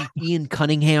candidate? Ian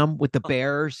Cunningham with the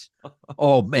Bears.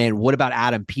 Oh man, what about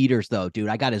Adam Peters though, dude?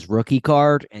 I got his rookie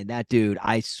card, and that dude,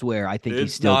 I swear, I think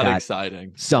he's still got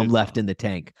exciting. Some left in the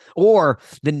tank. Or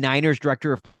the Niners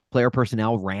director of player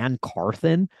personnel, Ran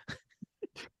Carthen.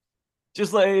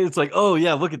 Just like it's like, oh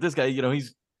yeah, look at this guy. You know,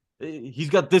 he's He's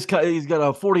got this guy. He's got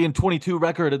a 40-22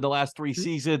 record in the last 3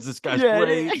 seasons. This guy's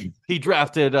great. He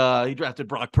drafted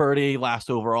Brock Purdy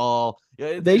last overall.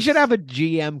 They should have a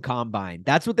GM combine.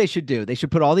 That's what they should do. They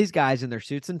should put all these guys in their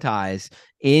suits and ties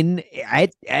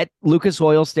at Lucas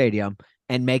Oil Stadium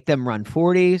and make them run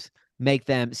 40s, make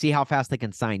them see how fast they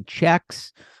can sign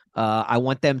checks. I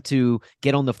want them to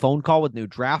get on the phone call with new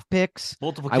draft picks.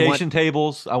 Multiplication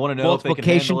tables. I want to know if they can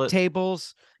handle it.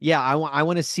 Tables. Yeah, I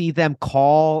want to see them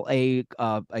call a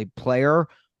player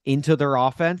into their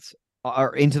offense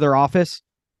or into their office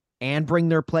and bring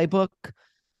their playbook.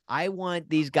 I want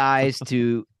these guys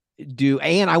to do,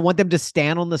 and I want them to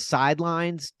stand on the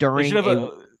sidelines during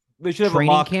they should have training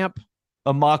a mock camp.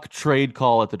 A mock trade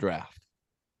call at the draft.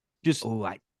 Just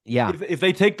if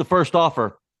they take the first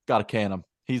offer, gotta can him.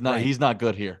 He's not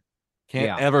good here.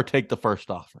 Can't ever take the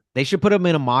first offer. They should put him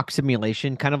in a mock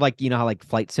simulation, kind of like, how like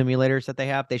flight simulators that they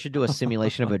have. They should do a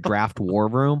simulation of a draft war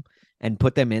room and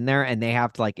put them in there. And they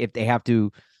have to if they have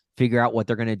to figure out what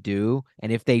they're going to do.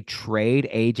 And if they trade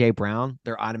AJ Brown,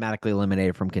 they're automatically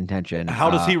eliminated from contention. How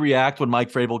does he react when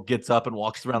Mike Vrabel gets up and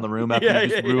walks around the room after he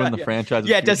just ruined the franchise?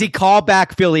 Yeah. Does he call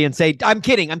back Philly and say, I'm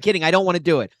kidding. I don't want to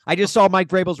do it. I just saw Mike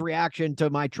Vrabel's reaction to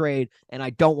my trade and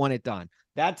I don't want it done.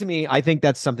 That to me, I think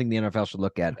that's something the NFL should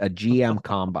look at, a GM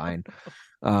combine.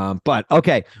 But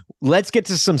okay, let's get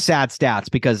to some sad stats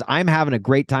because I'm having a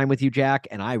great time with you, Jack,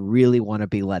 and I really want to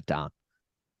be let down.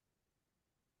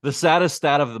 The saddest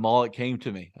stat of them all, it came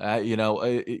to me.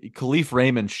 Khalif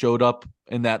Raymond showed up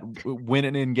in that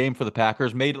win-in game for the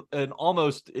Packers, made an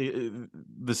almost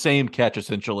the same catch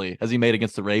essentially as he made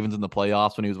against the Ravens in the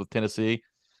playoffs when he was with Tennessee.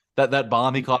 That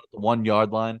bomb he caught at the 1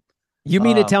 yard line. You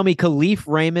mean to tell me Khalif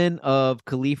Raymond of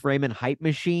Khalif Raymond Hype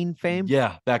Machine fame?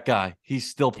 Yeah, that guy. He's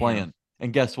still playing. Damn.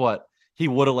 And guess what? He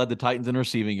would have led the Titans in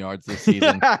receiving yards this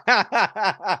season.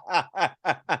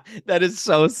 That is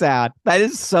so sad. That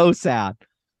is so sad.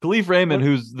 Khalif Raymond,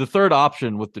 who's the third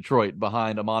option with Detroit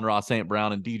behind Amon-Ra St.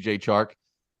 Brown and DJ Chark,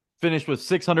 finished with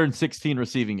 616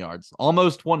 receiving yards,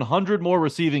 almost 100 more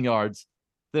receiving yards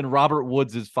than Robert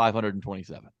Woods'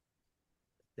 527.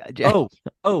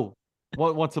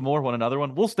 Want some more? Want another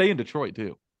one? We'll stay in Detroit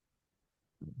too.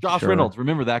 Josh Reynolds,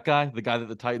 remember that guy? The guy that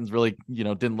the Titans really,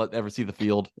 didn't ever see the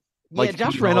field. Like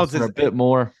Josh Reynolds is a bit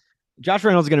more. Josh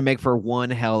Reynolds is going to make for one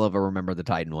hell of a Remember the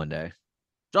Titan one day.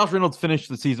 Josh Reynolds finished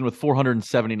the season with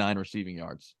 479 receiving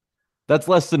yards. That's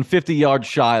less than 50 yards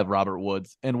shy of Robert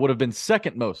Woods and would have been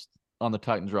second most on the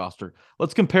Titans roster.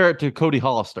 Let's compare it to Cody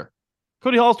Hollister.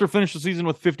 Cody Hollister finished the season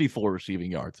with 54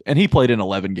 receiving yards, and he played in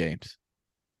 11 games.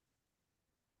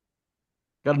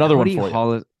 Got another one for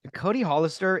you. Cody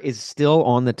Hollister is still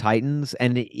on the Titans,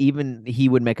 and even he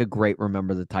would make a great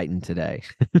Remember the Titan today.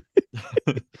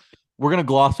 We're going to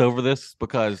gloss over this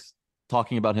because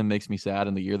talking about him makes me sad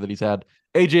in the year that he's had.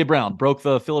 A.J. Brown broke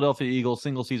the Philadelphia Eagles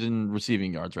single-season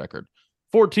receiving yards record.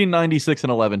 1,496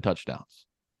 and 11 touchdowns.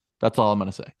 That's all I'm going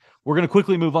to say. We're going to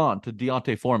quickly move on to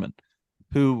Deontay Foreman,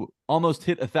 who almost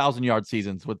hit 1,000-yard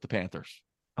seasons with the Panthers.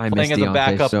 Playing as a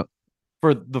backup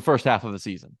for the first half of the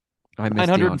season. I miss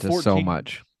Deontay so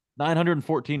much.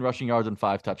 914 rushing yards and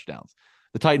 5 touchdowns.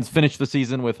 The Titans finished the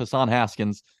season with Hassan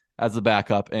Haskins as the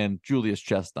backup and Julius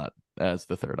Chestnut as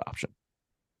the third option.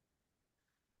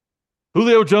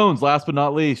 Julio Jones, last but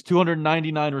not least,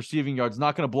 299 receiving yards.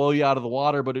 Not going to blow you out of the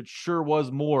water, but it sure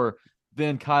was more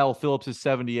than Kyle Phillips'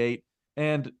 78.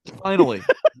 And finally,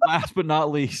 last but not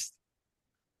least,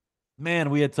 man,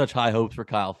 we had such high hopes for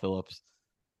Kyle Phillips.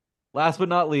 Last but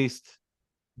not least,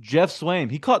 Jeff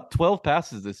Swaim. He caught 12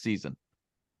 passes this season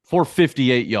for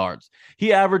 58 yards.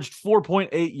 He averaged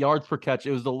 4.8 yards per catch.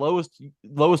 It was the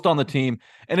lowest on the team,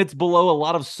 and it's below a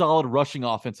lot of solid rushing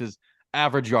offenses'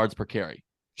 average yards per carry.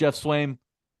 Jeff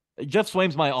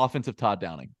Swaim's my offensive Todd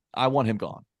Downing. I want him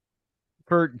gone.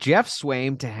 For Jeff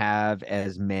Swaim to have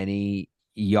as many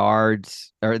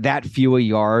yards or that few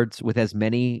yards with as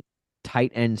many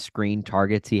tight end screen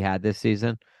targets he had this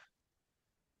season,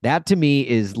 that to me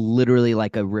is literally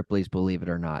like a Ripley's Believe It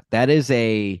or Not. That is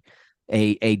a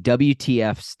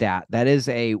WTF stat. That is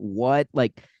a what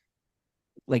like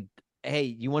hey,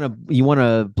 you want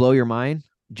to blow your mind?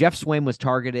 Jeff Swaim was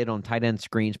targeted on tight end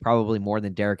screens probably more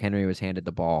than Derrick Henry was handed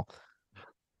the ball.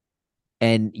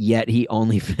 And yet he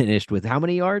only finished with how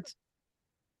many yards?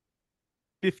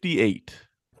 58.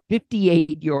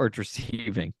 58 yards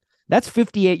receiving. That's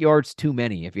 58 yards too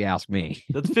many, if you ask me.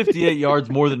 That's 58 yards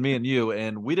more than me and you,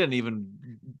 and we didn't even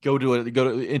go to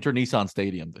Inter Nissan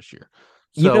Stadium this year.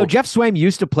 So, Jeff Swaim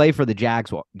used to play for the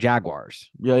Jaguars.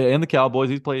 Yeah, and the Cowboys.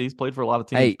 He's played for a lot of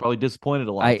teams. Hey, he's probably disappointed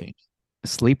a lot of teams.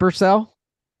 Sleeper cell?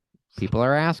 People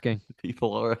are asking.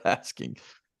 People are asking.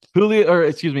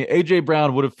 AJ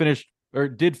Brown would have finished or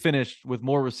did finish with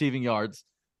more receiving yards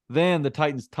than the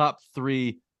Titans' top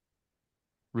 3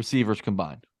 receivers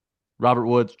combined. Robert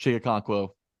Woods, Chigakonkwo,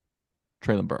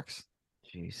 Traylon Burks.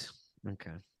 Jeez.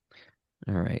 Okay.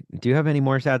 All right. Do you have any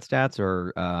more sad stats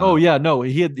or Oh yeah, no,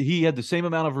 he had the same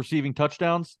amount of receiving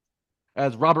touchdowns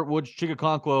as Robert Woods,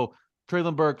 Chigakonkwo,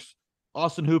 Traylon Burks,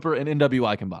 Austin Hooper, and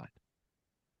NWI combined.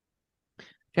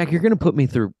 Jack, you're gonna put me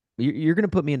through you're gonna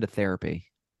put me into therapy.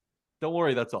 Don't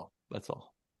worry, that's all. That's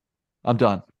all. I'm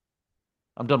done.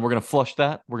 We're gonna flush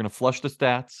that. We're gonna flush the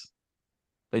stats.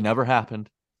 They never happened.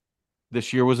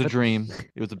 This year was a dream.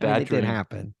 It was a bad dream. It did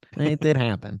happen. It did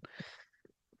happen.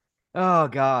 Oh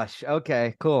gosh.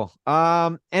 Okay, cool.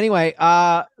 Anyway,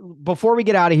 before we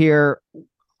get out of here,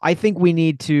 I think we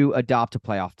need to adopt a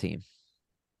playoff team.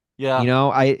 Yeah.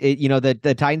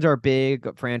 The Titans are a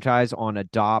big franchise on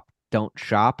adopt, don't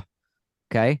shop.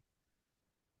 Okay.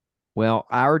 Well,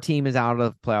 our team is out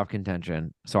of playoff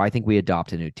contention, so I think we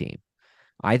adopt a new team.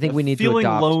 I think we need to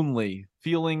adopt. Feeling lonely,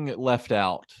 feeling left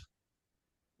out.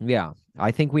 Yeah,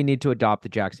 I think we need to adopt the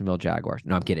Jacksonville Jaguars.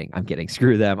 No, I'm kidding.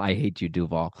 Screw them. I hate you,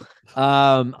 Duval.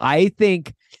 I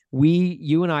think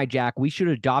you and I, Jack, we should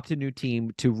adopt a new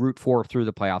team to root for through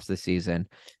the playoffs this season.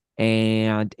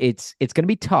 And it's going to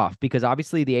be tough because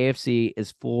obviously the AFC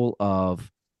is full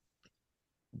of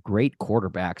great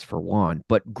quarterbacks for one,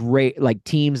 but great like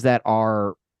teams that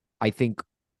are, I think,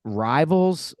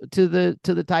 rivals to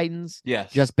the Titans.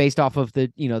 Yes. Just based off of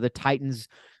the Titans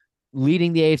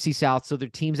leading the AFC South. So they're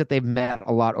teams that they've met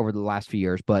a lot over the last few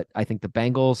years. But I think the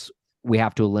Bengals, we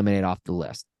have to eliminate off the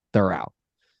list. They're out.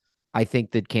 I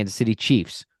think the Kansas City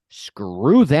Chiefs,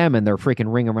 screw them and their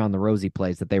freaking ring around the rosy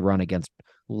plays that they run against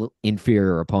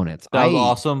inferior opponents. That was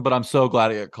awesome, but I'm so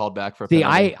glad it got called back for a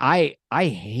penalty. I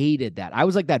hated that. I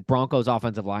was like that Broncos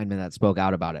offensive lineman that spoke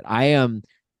out about it.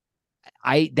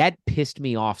 That pissed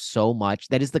me off so much.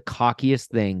 That is the cockiest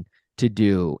thing to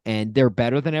do, and they're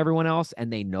better than everyone else,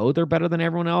 and they know they're better than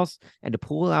everyone else, and to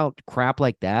pull out crap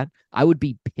like that, I would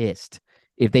be pissed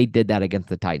if they did that against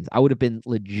the Titans. I would have been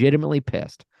legitimately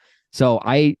pissed. So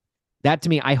I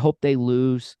hope they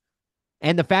lose,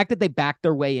 and the fact that they backed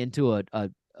their way into a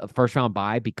first round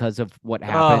bye because of what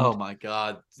happened. Oh my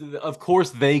God. Of course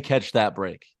they catch that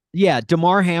break. Yeah.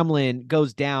 DeMar Hamlin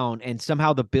goes down and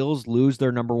somehow the Bills lose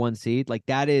their number 1 seed. Like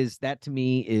that to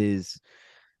me is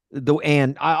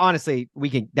honestly,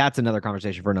 that's another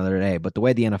conversation for another day, but the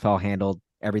way the NFL handled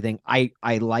everything, I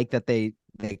like that they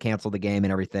canceled the game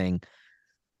and everything.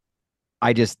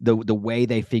 I just, the way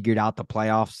they figured out the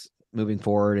playoffs moving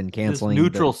forward and canceling this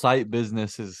neutral site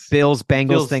business is Bills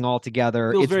Bengals thing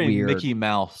altogether. It's very weird. Mickey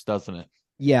Mouse, doesn't it?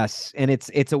 Yes, and it's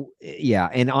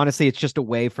and honestly, it's just a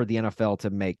way for the NFL to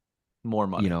make more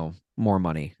money. More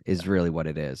money is really what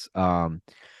it is.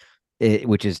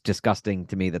 Which is disgusting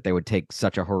to me that they would take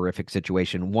such a horrific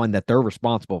situation, one that they're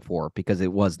responsible for because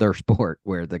it was their sport,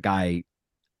 where the guy,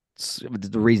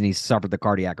 the reason he suffered the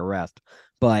cardiac arrest.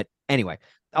 But anyway,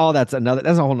 that's a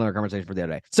whole nother conversation for the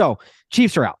other day. So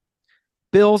Chiefs are out.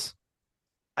 Bills,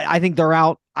 I think they're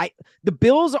out. The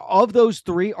Bills of those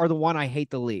 3 are the one I hate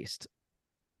the least.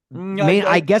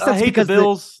 I guess that's because the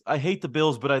Bills. I hate the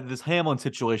Bills, but this Hamlin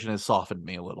situation has softened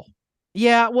me a little.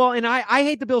 Yeah, well, and I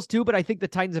hate the Bills too, but I think the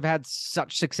Titans have had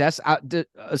such success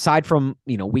aside from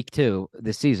week 2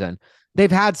 this season. They've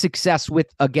had success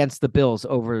against the Bills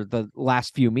over the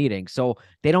last few meetings, so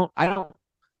I don't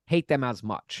hate them as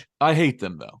much. I hate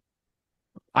them though.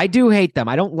 I do hate them.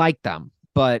 I don't like them.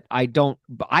 But I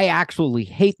actually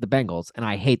hate the Bengals and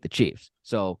I hate the Chiefs.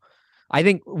 So I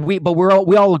think we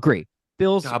all agree.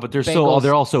 Bills, but they're Bengals,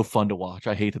 they're all so fun to watch.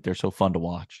 I hate that they're so fun to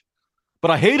watch.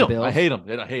 But I hate them. I hate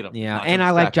them. Yeah, and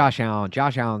I like Josh Allen.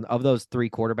 Josh Allen, of those 3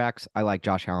 quarterbacks, I like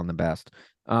Josh Allen the best.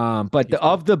 But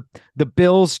the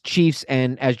Bills, Chiefs,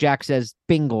 and as Jack says,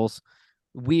 Bengals,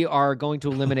 we are going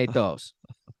to eliminate those.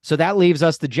 So that leaves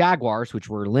us the Jaguars, which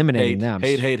we're eliminating them.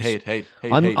 Hate.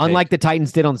 Unlike the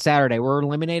Titans did on Saturday, we're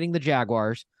eliminating the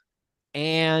Jaguars.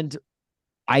 And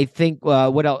I think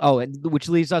what else? Oh, which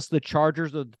leaves us the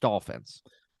Chargers or the Dolphins.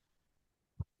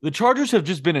 The Chargers have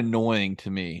just been annoying to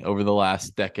me over the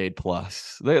last decade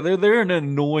plus. They're an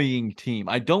annoying team.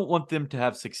 I don't want them to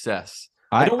have success.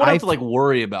 I don't want to have to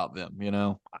worry about them,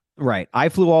 Right. I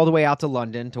flew all the way out to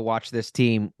London to watch this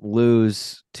team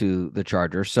lose to the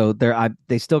Chargers. So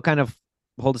they still kind of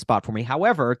hold a spot for me.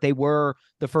 However, they were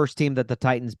the first team that the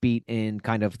Titans beat in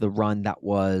kind of the run that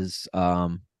was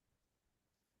Ryan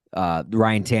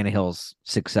Tannehill's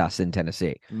success in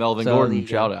Tennessee. Melvin Gordon,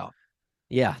 shout out.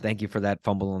 Yeah, thank you for that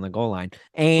fumble on the goal line.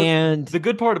 And the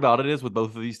good part about it is with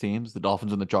both of these teams, the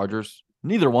Dolphins and the Chargers,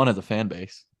 neither one has a fan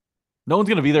base. No one's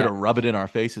going to be there Yeah. to rub it in our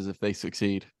faces if they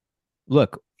succeed.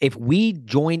 Look, if we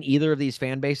join either of these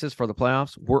fan bases for the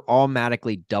playoffs, we're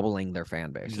automatically doubling their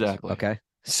fan bases. Exactly. Okay.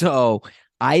 So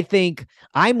I think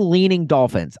I'm leaning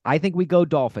Dolphins. I think we go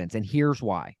Dolphins, and here's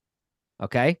why.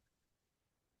 Okay.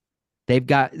 They've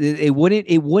got it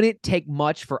wouldn't take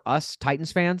much for us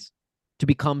Titans fans to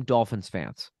become Dolphins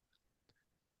fans.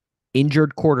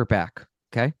 Injured quarterback.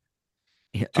 Okay.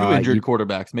 Two injured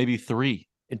quarterbacks, maybe 3.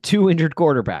 2 injured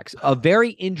quarterbacks, a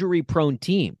very injury prone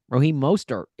team. Raheem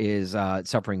Mostert is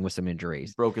suffering with some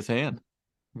injuries. Broke his hand.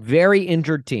 Very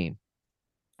injured team.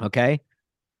 Okay.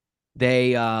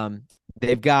 They've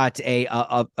got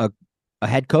a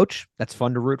head coach that's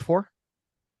fun to root for.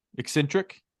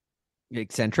 Eccentric.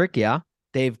 Yeah.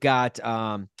 They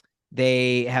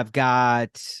have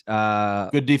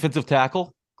got Good defensive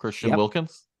tackle, Christian Yep.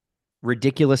 Wilkins.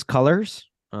 ridiculous colors.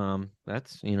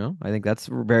 That's, I think that's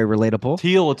very relatable.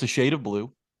 Teal, it's a shade of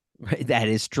blue. That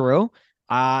is true.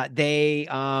 We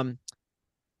don't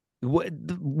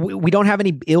have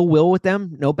any ill will with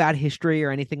them. No bad history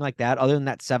or anything like that, other than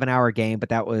that 7-hour game. But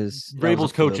that was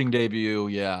Vrabel's a coaching fluke. debut.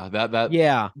 Yeah, that.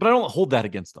 Yeah, But I don't hold that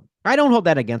against them. I don't hold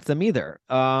that against them either.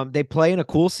 They play in a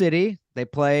cool city. They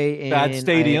play in Bad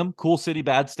stadium, cool city,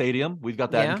 bad stadium. We've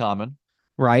got that Yeah. in common.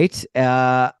 right?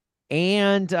 I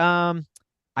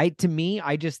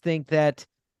just think that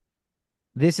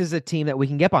this is a team that we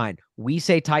can get behind. We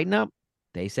say tighten up.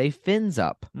 They say fins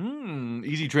up.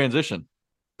 Easy transition.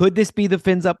 Could this be the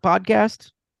Fins Up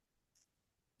podcast?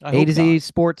 I A hope to Z not.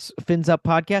 Sports Fins Up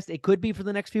podcast. It could be for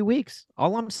the next few weeks.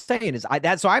 All I'm saying is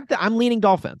I'm leaning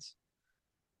Dolphins.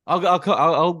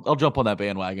 I'll jump on that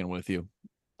bandwagon with you.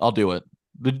 I'll do it.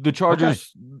 The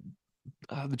Chargers.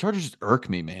 The Chargers just irk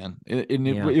me, man.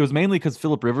 It was mainly because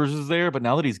Phillip Rivers is there, but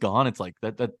now that he's gone, it's like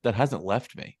that hasn't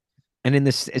left me. And in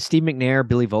this Steve McNair,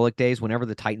 Billy Volek days, whenever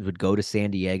the Titans would go to San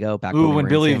Diego, back Ooh, when when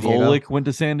they were in Billy San Diego, Volek went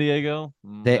to San Diego,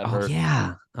 that hurt.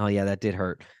 that did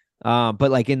hurt. But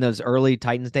like in those early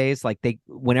Titans days, like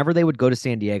whenever they would go to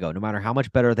San Diego, no matter how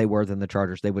much better they were than the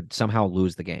Chargers, they would somehow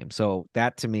lose the game. So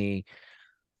that to me,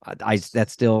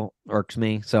 that still irks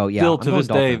me. So yeah, Still I'm to going this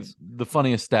day, Dolphins. the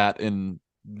funniest stat in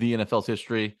the NFL's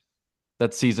history,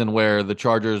 that season where the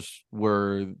Chargers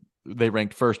they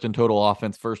ranked first in total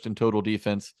offense, first in total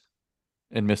defense,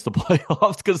 and missed the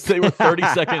playoffs because they were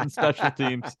 32nd in special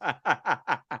teams.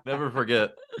 Never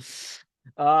forget.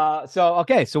 So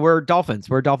we're Dolphins.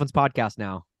 We're a Dolphins podcast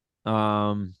now.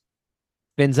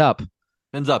 Fins up.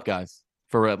 Fins up, guys,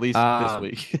 for at least this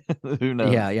week. Who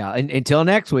knows? Yeah. Until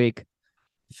next week,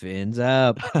 fins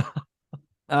up.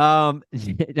 All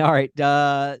right.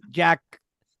 Jack.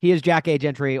 He is Jack A.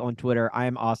 Gentry on Twitter. I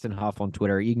am Austin Huff on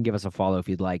Twitter. You can give us a follow if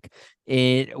you'd like.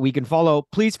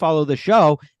 Please follow the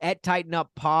show at Tighten Up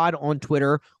Pod on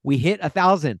Twitter. We hit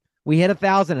 1,000. We hit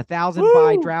 1,000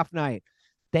 by draft night.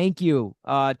 Thank you,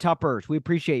 Tuppers. We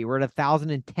appreciate you. We're at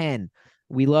 1,010.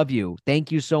 We love you.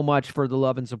 Thank you so much for the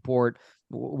love and support.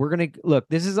 We're going to look,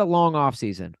 this is a long off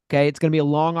season. Okay. It's going to be a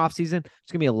long off season.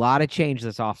 It's going to be a lot of change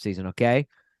this off season. Okay.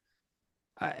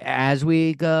 As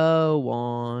we go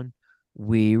on,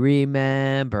 we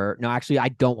remember. No, actually, I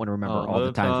don't want to remember all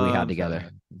the times we had together.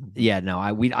 Yeah,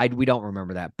 no, we don't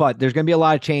remember that. But there's going to be a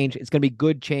lot of change. It's going to be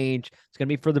good change. It's going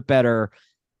to be for the better.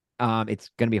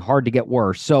 It's going to be hard to get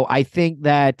worse. So I think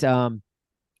that I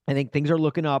think things are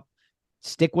looking up.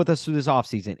 Stick with us through this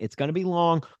offseason. It's going to be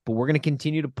long, but we're going to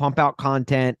continue to pump out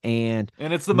content. And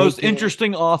it's the most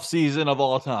interesting offseason of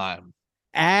all time.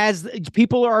 As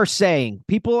people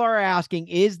are asking,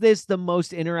 is this the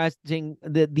most interesting,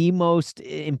 the most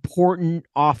important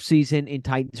offseason in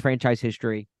Titans franchise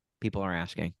history? People are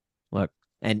asking. Look,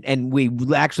 and we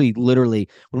actually literally,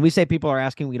 when we say people are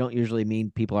asking, we don't usually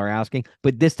mean people are asking,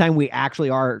 but this time we actually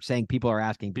are saying people are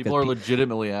asking. People are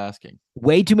legitimately asking.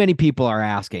 Way too many people are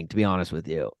asking, to be honest with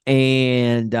you.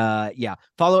 And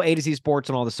follow A to Z Sports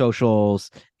on all the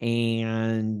socials,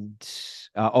 and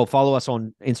follow us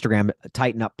on Instagram,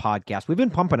 Tighten Up Podcast. We've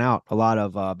been pumping out a lot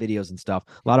of videos and stuff,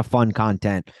 a lot of fun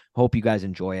content. Hope you guys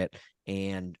enjoy it.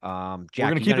 And Jack, we're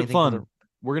gonna keep it fun.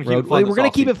 We're gonna keep it fun. We're gonna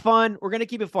keep it fun. We're gonna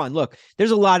keep it fun. Look, there's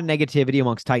a lot of negativity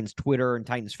amongst Titans Twitter and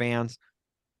Titans fans.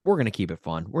 We're gonna keep it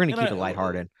fun. We're gonna keep it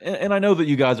lighthearted. And I know that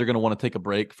you guys are gonna want to take a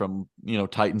break from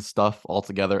Titans stuff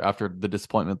altogether after the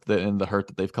disappointment and the hurt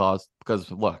that they've caused. Because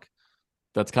look,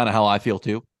 that's kind of how I feel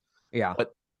too. Yeah,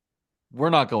 but we're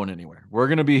not going anywhere. We're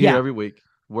gonna be here every week.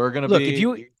 We're gonna look, if you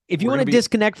want to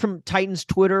disconnect from Titans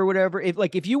Twitter or whatever,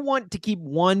 if you want to keep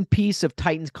one piece of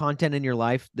Titans content in your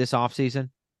life this offseason,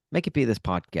 make it be this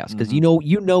podcast, because you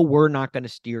know we're not going to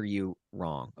steer you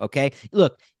wrong. Okay,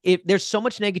 look, if there's so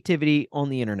much negativity on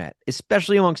the internet,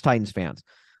 especially amongst Titans fans,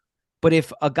 But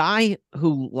if a guy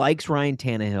who likes Ryan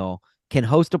Tannehill can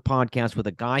host a podcast with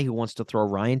a guy who wants to throw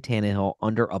Ryan Tannehill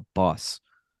under a bus,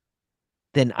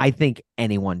 then I think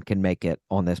anyone can make it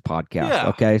on this podcast. Yeah.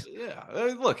 Okay.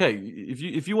 Yeah. Look, hey,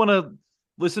 if you want to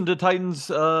listen to Titans,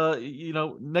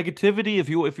 negativity, if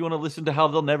you want to listen to how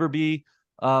they'll never be,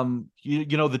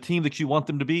 the team that you want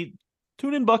them to be,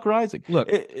 tune in Buck Rising. Look,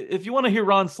 if you want to hear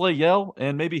Ron Slay yell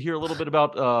and maybe hear a little bit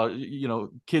about,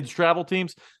 kids travel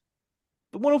teams,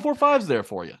 the 104.5's there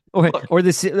for you. Or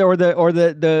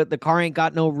the car ain't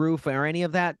got no roof or any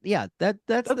of that. Yeah, that's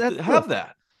have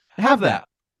that.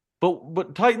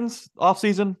 But Titans off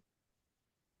season,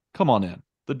 come on in.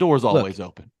 The door's always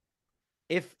open.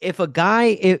 If a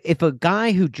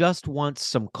guy who just wants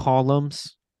some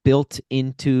columns built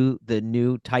into the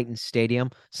new Titans stadium,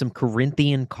 some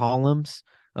Corinthian columns,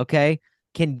 okay,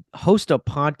 can host a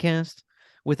podcast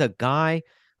with a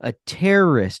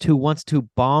terrorist who wants to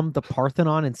bomb the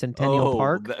Parthenon in Centennial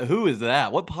Park. Who is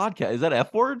that? What podcast? Is that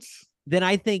F words? Then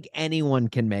I think anyone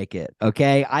can make it.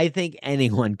 Okay. I think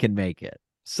anyone can make it.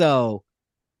 So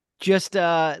just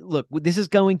look, this is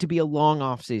going to be a long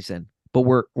off season, but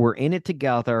we're in it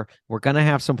together. We're going to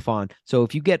have some fun. So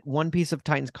if you get one piece of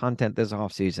Titans content this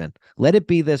off season, let it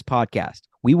be this podcast.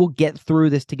 We will get through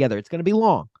this together. It's going to be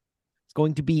long. It's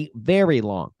going to be very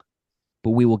long, but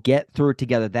we will get through it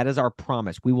together. That is our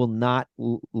promise. We will not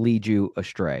lead you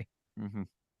astray. Mm-hmm.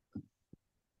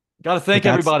 Got to thank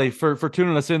everybody for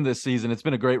tuning us in this season. It's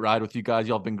been a great ride with you guys.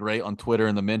 Y'all have been great on Twitter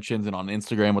and the mentions and on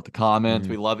Instagram with the comments.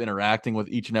 We love interacting with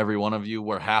each and every one of you.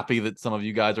 We're happy that some of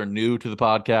you guys are new to the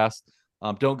podcast.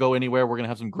 Don't go anywhere. We're going to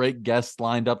have some great guests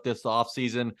lined up this off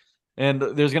season, and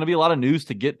there's going to be a lot of news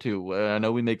to get to. I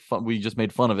know we just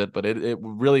made fun of it, but it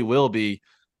really will be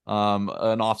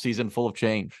an off season full of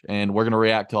change, and we're going to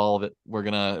react to all of it. We're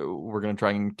going to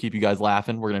try and keep you guys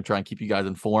laughing. We're going to try and keep you guys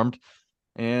informed,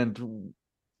 and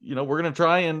we're going to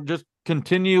try and just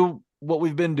continue what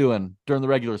we've been doing during the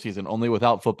regular season, only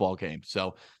without football games.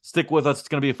 So stick with us. It's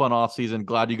going to be a fun off season.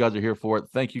 Glad you guys are here for it.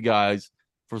 Thank you guys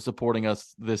for supporting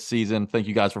us this season. Thank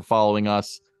you guys for following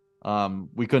us.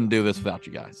 We couldn't do this without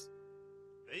you guys.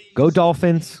 Go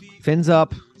Dolphins. Fins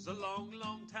up.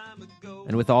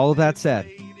 And with all of that said,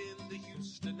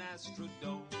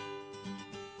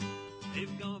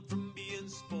 they've gone from being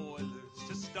spoilers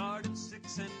to starting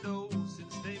 6-0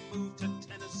 since they moved to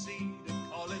Tennessee to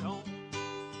call it home.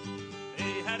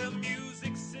 They had a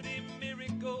Music City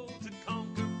miracle to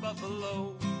conquer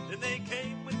Buffalo. Then they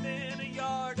came within a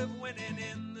yard of winning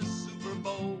in the Super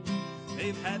Bowl.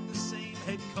 They've had the same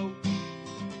head coach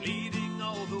leading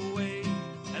all the way.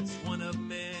 That's one of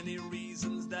many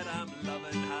reasons that I'm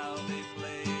loving how they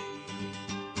play.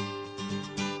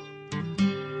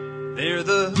 They're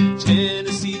the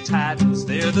Tennessee Titans.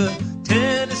 They're the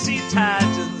Tennessee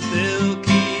Titans. They'll